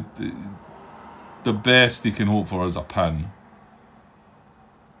 So the best he can hope for is a pin.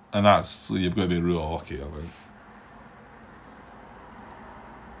 And that's, so you've got to be real lucky, I think.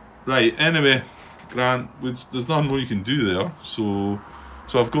 Right, anyway, Grant, there's nothing more you can do there. So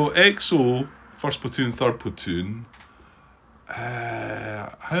I've got XO, 1st platoon, 3rd platoon.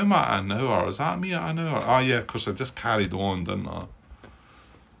 How am I at an hour? Is that me at an hour? Ah, yeah, because I just carried on, didn't I?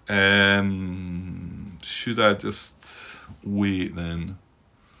 Should I just wait then?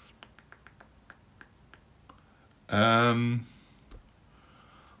 To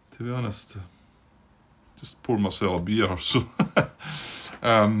be honest, just poured myself a beer, so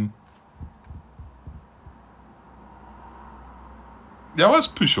yeah, let's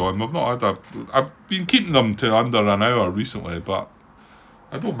push on. I've been keeping them to under an hour recently, but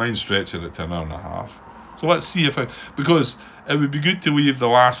I don't mind stretching it to an hour and a half. So let's see because it would be good to leave the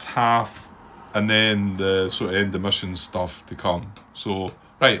last half and then the sort of end the mission stuff to come. So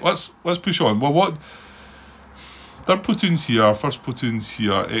right, let's push on. Well, what 3rd platoon's here, 1st platoon's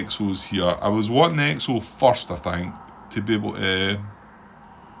here, XO's here. I was wanting the XO first, I think, to be able to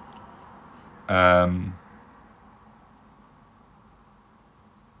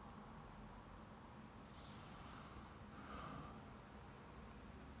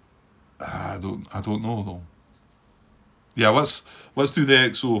I don't know though. Yeah, let's do the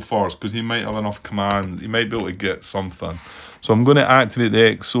XO first, because he might have enough command. He might be able to get something. So I'm going to activate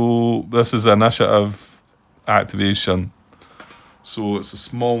the XO. This is initiative activation. So it's a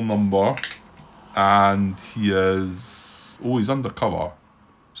small number, and he is, he's undercover.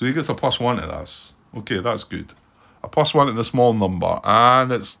 So he gets a +1 to this. Okay, that's good. A +1 to the small number,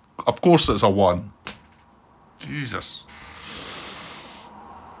 and it's, of course it's a 1. Jesus.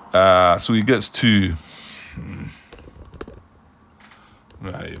 So he gets 2.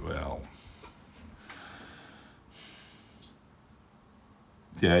 Right, well.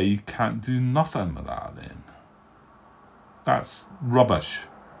 Yeah, you can't do nothing with that then. That's rubbish.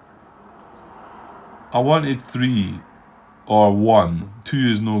 I wanted 3 or 1. 2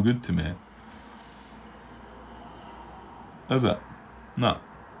 is no good to me. Is it? No.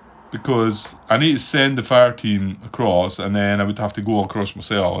 Because I need to send the fire team across, and then I would have to go across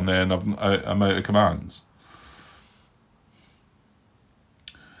myself, and then I'm out of commands.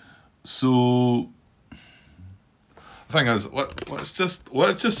 So the thing is, let's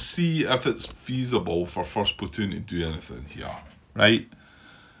just see if it's feasible for 1st platoon to do anything here, right?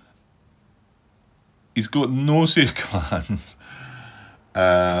 He's got no safe commands.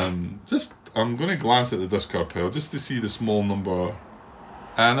 I'm going to glance at the discard pile just to see the small number.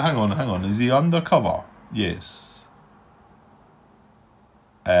 And hang on, is he undercover? Yes.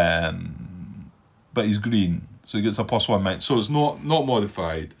 But he's green, so he gets a +1 mate. So it's not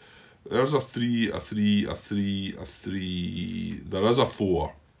modified. There's a 3, a 3, a 3, a 3. There is a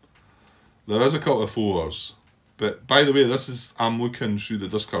 4. There is a couple of 4s. But by the way, I'm looking through the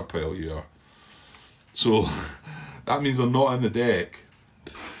discard pile here. So that means they're not in the deck.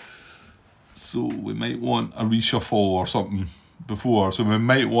 So we might want a reshuffle or something before. So we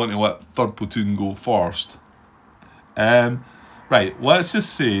might want to let 3rd platoon go first. Right, let's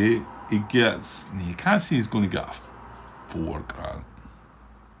just say he gets, you can't say he's going to get a 4 grand.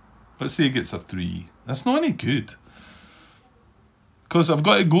 Let's say he gets a 3. That's not any good. Because I've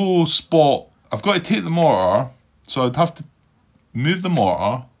got to go spot, I've got to take the mortar, so I'd have to move the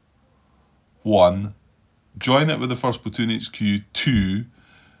mortar, 1, join it with the first platoon HQ, 2,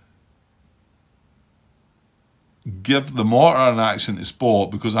 give the mortar an action to spot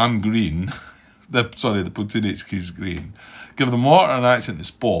because I'm green. The platoon HQ is green. Give the mortar an action to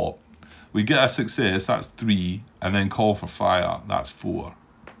spot. We get a success, that's 3, and then call for fire, that's 4.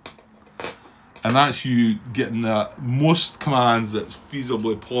 And that's you getting the most commands that's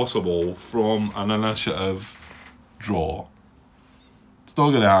feasibly possible from an initiative draw. It's not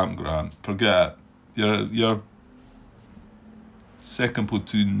going to happen, Grant. Forget it. Your second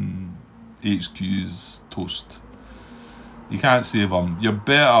platoon HQ's toast. You can't save them. You're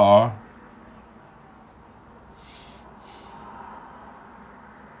better.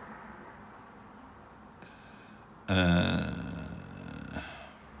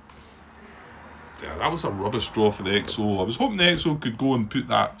 Yeah, that was a rubbish draw for the XO. I was hoping the XO could go and put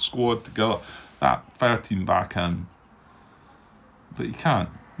that squad together, that 13 back in. But you can't.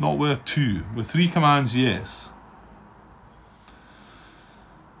 Not with 2. With 3 commands, yes.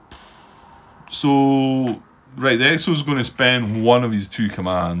 So, right, the XO's going to spend one of his 2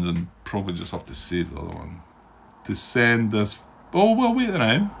 commands and probably just have to save the other one. To send this... Oh, well, wait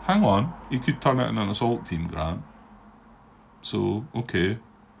now. Hang on. He could turn it into an assault team, Grant. So, okay.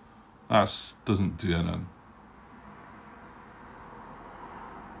 That doesn't do anything.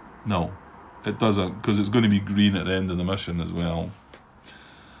 No, it doesn't, because it's going to be green at the end of the mission as well.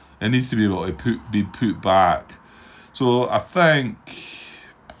 It needs to be able to be put back. So I think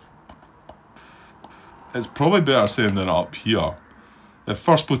it's probably better sending it up here. If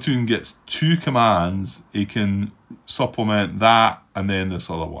first platoon gets 2 commands, he can supplement that and then this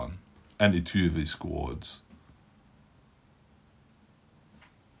other one into 2 of his squads.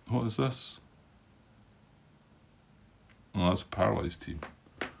 What is this? Oh, that's a paralysed team.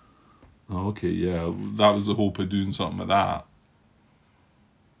 Oh, okay, yeah, that was the hope of doing something with that.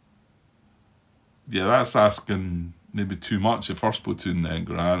 Yeah, that's asking maybe too much of first platoon then,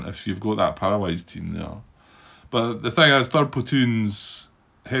 Grant, if you've got that paralysed team there. But the thing is, third platoon's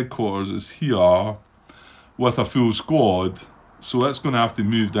headquarters is here with a full squad, so it's going to have to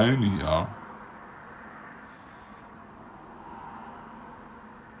move down here.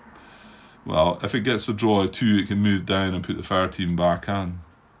 Well, if it gets a draw of 2, it can move down and put the fire team back in.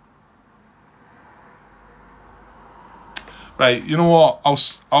 Right, you know what?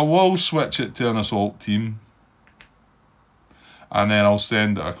 I will switch it to an assault team. And then I'll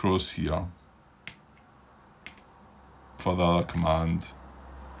send it across here. For the other command.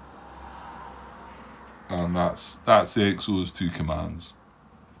 And that's the XO's 2 commands.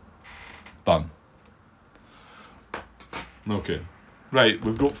 Done. Okay. Right,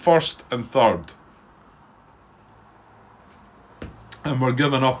 we've got first and third. And we're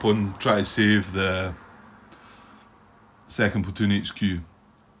giving up on trying to save the second platoon HQ.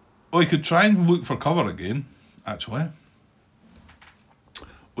 Oh, you could try and look for cover again, actually.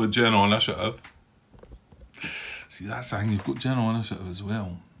 With general initiative. See, that's saying you've got general initiative as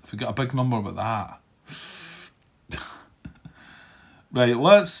well. If we get a big number about that. Right,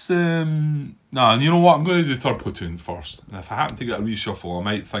 let's... Nah, and you know what? I'm going to do third platoon first. And if I happen to get a reshuffle, I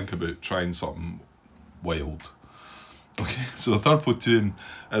might think about trying something wild. Okay, so the third platoon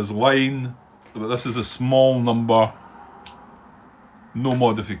is line, but this is a small number. No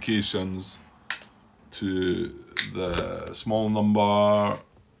modifications to the small number.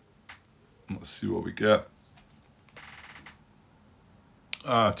 Let's see what we get.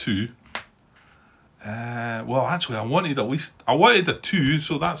 2. Well, actually, I wanted a 2,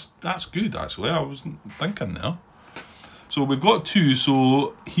 so that's good. Actually, I wasn't thinking there. So we've got 2.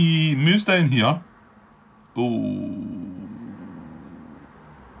 So he moves down here. Oh,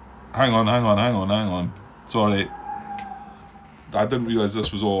 hang on. Sorry, I didn't realise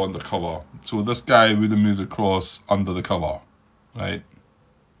this was all undercover. So this guy would have moved across under the cover, right?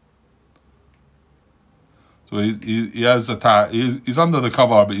 So he has attack. He's under the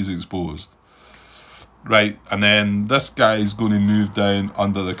cover, but he's exposed. Right, and then this guy's going to move down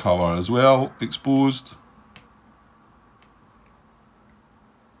under the cover as well, exposed.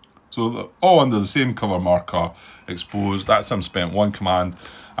 So they're all under the same cover marker, exposed. That's him spent 1 command.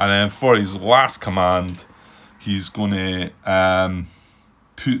 And then for his last command, he's going to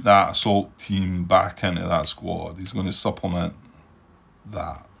put that assault team back into that squad. He's going to supplement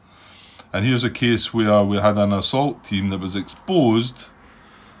that. And here's a case where we had an assault team that was exposed,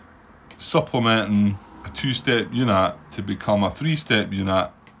 supplementing a 2-step unit to become a 3-step unit,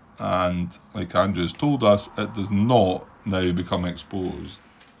 and like Andrew's told us, it does not now become exposed.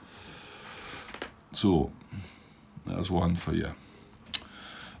 So there's one for you.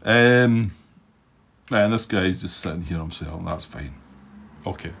 And this guy's just sitting here himself. That's fine.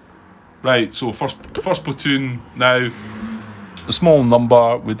 Okay. Right. So first platoon now. A small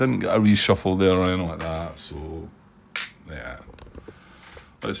number. We didn't get a reshuffle there or anything like that. So yeah.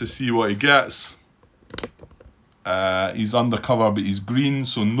 Let's just see what he gets. He's undercover, but he's green,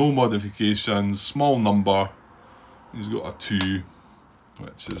 so no modifications. Small number. He's got a 2,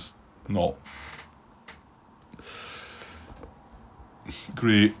 which is not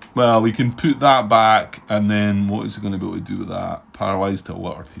great. Well, we can put that back, and then what is he going to be able to do with that? Paralysed to a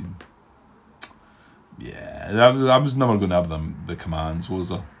water team. Yeah, I was never going to have the commands,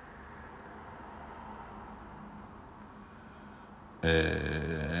 was I?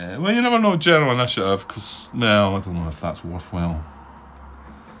 Well, you never know general initiative, because, well, I don't know if that's worthwhile.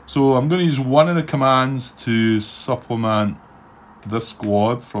 So I'm going to use one of the commands to supplement this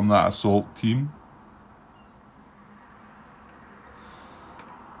squad from that assault team.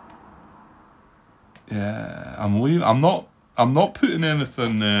 Yeah, I'm leaving. I'm not putting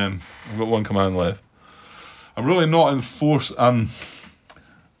anything. I've got one command left. I'm really not enforced. I'm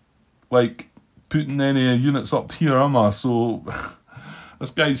like putting any units up here, am I? So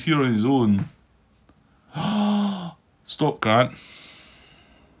this guy's here on his own. Stop, Grant.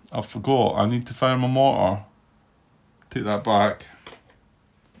 I forgot. I need to fire my mortar. Take that back.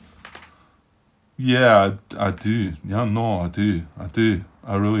 Yeah, I do. Yeah, no, I do.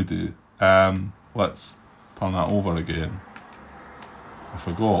 I really do. Let's turn that over again. I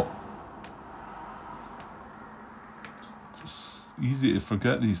forgot. It's easy to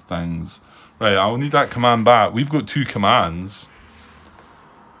forget these things. Right, I'll need that command back. We've got 2 commands.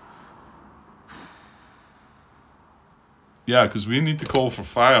 Yeah, because we need to call for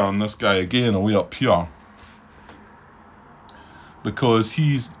fire on this guy again away up here. Because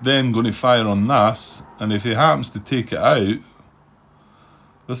he's then going to fire on this, and if he happens to take it out,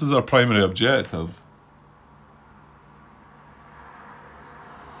 this is our primary objective.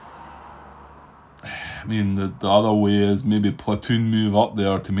 I mean, the other way is maybe platoon move up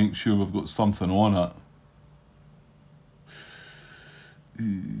there to make sure we've got something on it.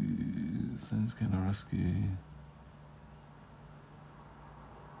 Sounds kind of risky.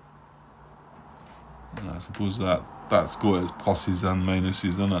 I suppose that's got its pluses and minuses,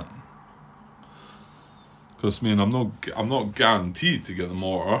 isn't it? Because I mean, I'm not guaranteed to get the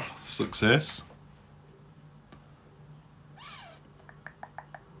mortar success.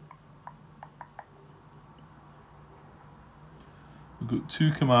 We've got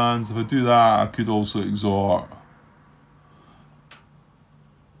 2 commands. If I do that, I could also exhort.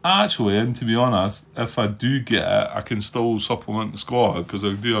 Actually, and to be honest, if I do get it, I can still supplement the squad because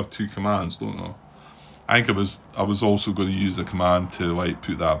I do have 2 commands, don't I? I think I was also going to use a command to like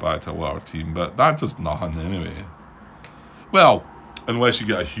put that back to our team, but that does nothing anyway. Well, unless you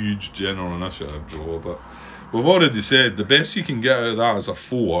get a huge general initiative draw, but we've already said the best you can get out of that is a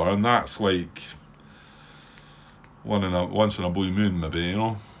 4, and that's like once in a blue moon, maybe, you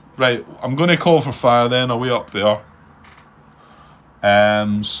know. Right, I'm going to call for fire then, away up there.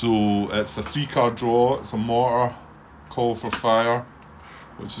 So it's a 3-card draw. It's a mortar, call for fire,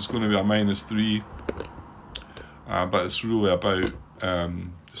 which is going to be a -3. But it's really about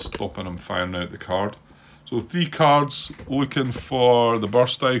just stopping him firing out the card. So 3 cards, looking for the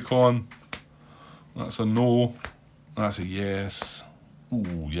burst icon. That's a no. That's a yes.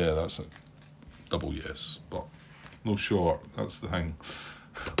 Ooh, yeah, that's a double yes, but no short. That's the thing.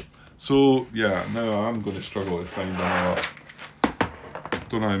 So yeah, now I'm going to struggle to find another.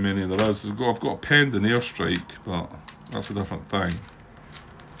 Don't know how many there is. I've got a pending airstrike, but that's a different thing.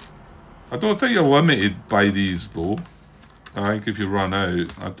 I don't think you're limited by these though. I think if you run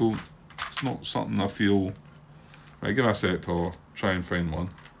out, it's not something I feel. Right, give me a sec to try and find one.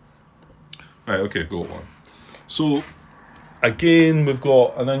 Right, okay, got one. So again, we've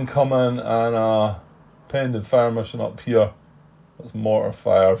got an incoming and a pending fire mission up here. That's mortar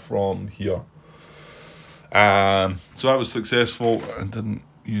fire from here. So that was successful. I didn't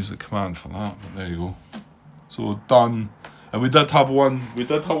use the command for that, but there you go. So done. And we did have one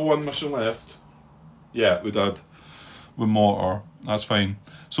mission left. Yeah, we did. With mortar. That's fine.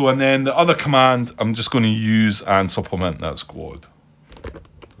 So and then the other command I'm just going to use and supplement that squad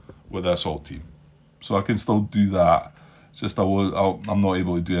with the assault team. So I can still do that. It's just I'm not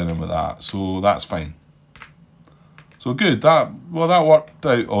able to do anything with that. So that's fine. So good, that worked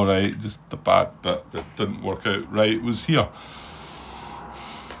out alright. Just the bad bit that didn't work out right was here.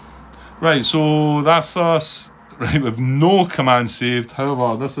 Right, so that's us. Right, with no command saved.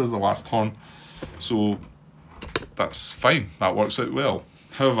 However, this is the last turn, so that's fine. That works out well.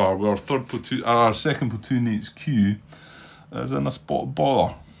 However, our second platoon HQ is in a spot of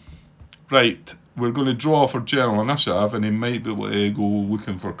bother. Right, we're going to draw for general initiative, and he might be able to go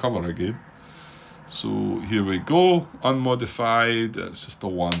looking for cover again. So here we go, unmodified. It's just a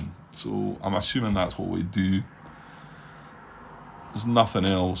 1. So I'm assuming that's what we do. There's nothing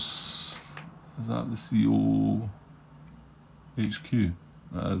else. Is that the CO HQ?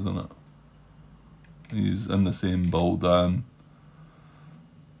 That isn't it? He's in the same building.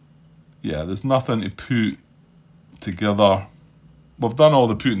 Yeah, there's nothing to put together. We've done all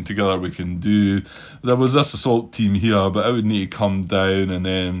the putting together we can do. There was this assault team here, but it would need to come down and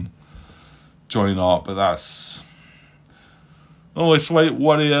then join up. But that's... The only slight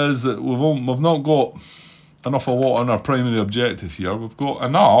worry is that we've not got enough of what on our primary objective here. We've got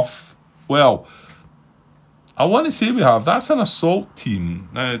enough. Well, I want to say we have. That's an assault team.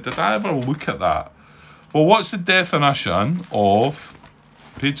 Now, did I ever look at that? Well, what's the definition of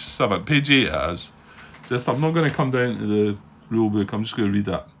page 7? Page 8 it is. Just, I'm not going to come down to the rule book. I'm just going to read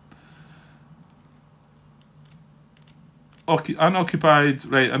it. Unoccupied,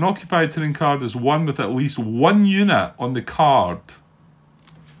 right, an occupied terrain card is one with at least 1 unit on the card,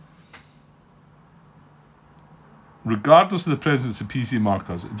 regardless of the presence of PC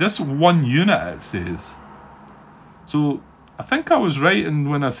markers. Just 1 unit, it says. So I think I was right in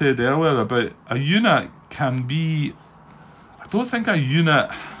when I said earlier about a unit can be... I don't think a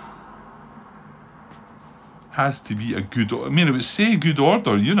unit has to be a good... I mean, it would say good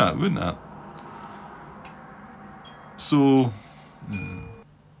order unit, wouldn't it? So,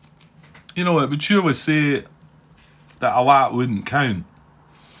 you know, it would surely say that a lot wouldn't count.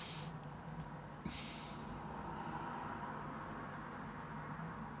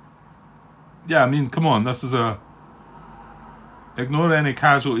 Yeah, I mean, come on, this is a... Ignore any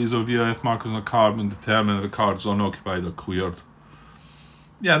casualties or VIF markers on the card and determine if the card's unoccupied or cleared.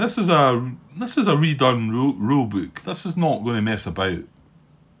 Yeah, this is a redone rule book. This is not going to mess about.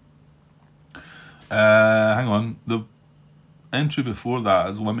 Hang on. The entry before that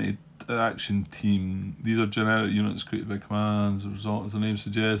is limited action team. These are generic units created by commands. The result, as the name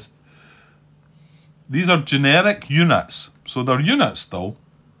suggests. These are generic units, so they're units still.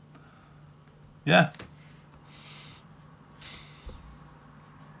 Yeah.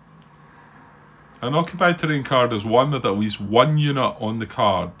 An occupied terrain card is one with at least 1 unit on the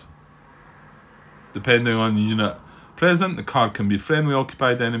card. Depending on the unit present, the card can be friendly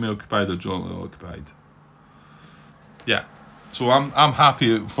occupied, enemy occupied, or jointly occupied. Yeah. So I'm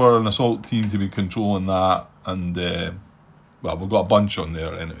happy for an assault team to be controlling that, and well, we've got a bunch on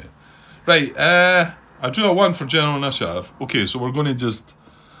there anyway. Right, I drew a 1 for general initiative. Okay, so we're going to just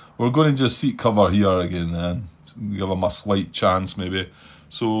seek cover here again then. Give them a slight chance maybe.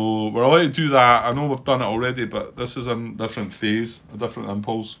 So we're allowed to do that. I know we've done it already, but this is a different phase, a different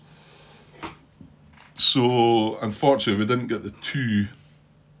impulse. So unfortunately we didn't get the 2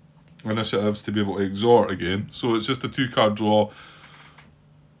 initiatives to be able to exhort again. So it's just a 2-card draw.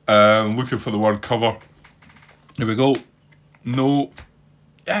 Looking for the word cover. Here we go. No.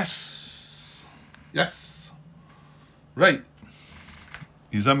 Yes. Yes. Right.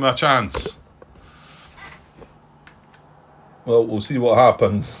 He's in my chance. Well, we'll see what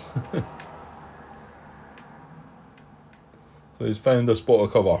happens. So he's found a spot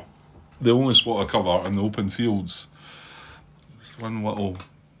of cover. The only spot of cover in the open fields. It's one little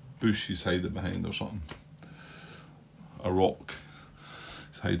bush he's hiding behind or something. A rock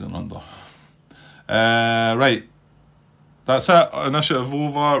he's hiding under. Right. That's it. Initiative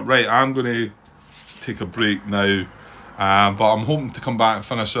over. Right, I'm going to take a break now. But I'm hoping to come back and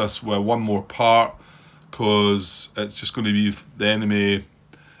finish this with one more part, because it's just going to be the enemy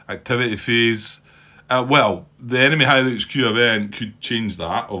activity phase. Well, the enemy higher HQ event could change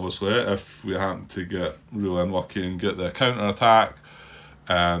that, obviously, if we happen to get really unlucky and get the counter attack.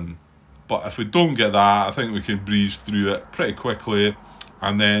 But if we don't get that, I think we can breeze through it pretty quickly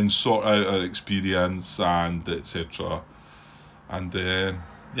and then sort out our experience and etc. And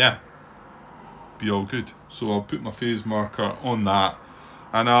yeah, be all good. So I'll put my phase marker on that,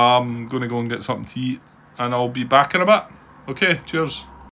 and I'm going to go and get something to eat, and I'll be back in a bit. Okay, cheers.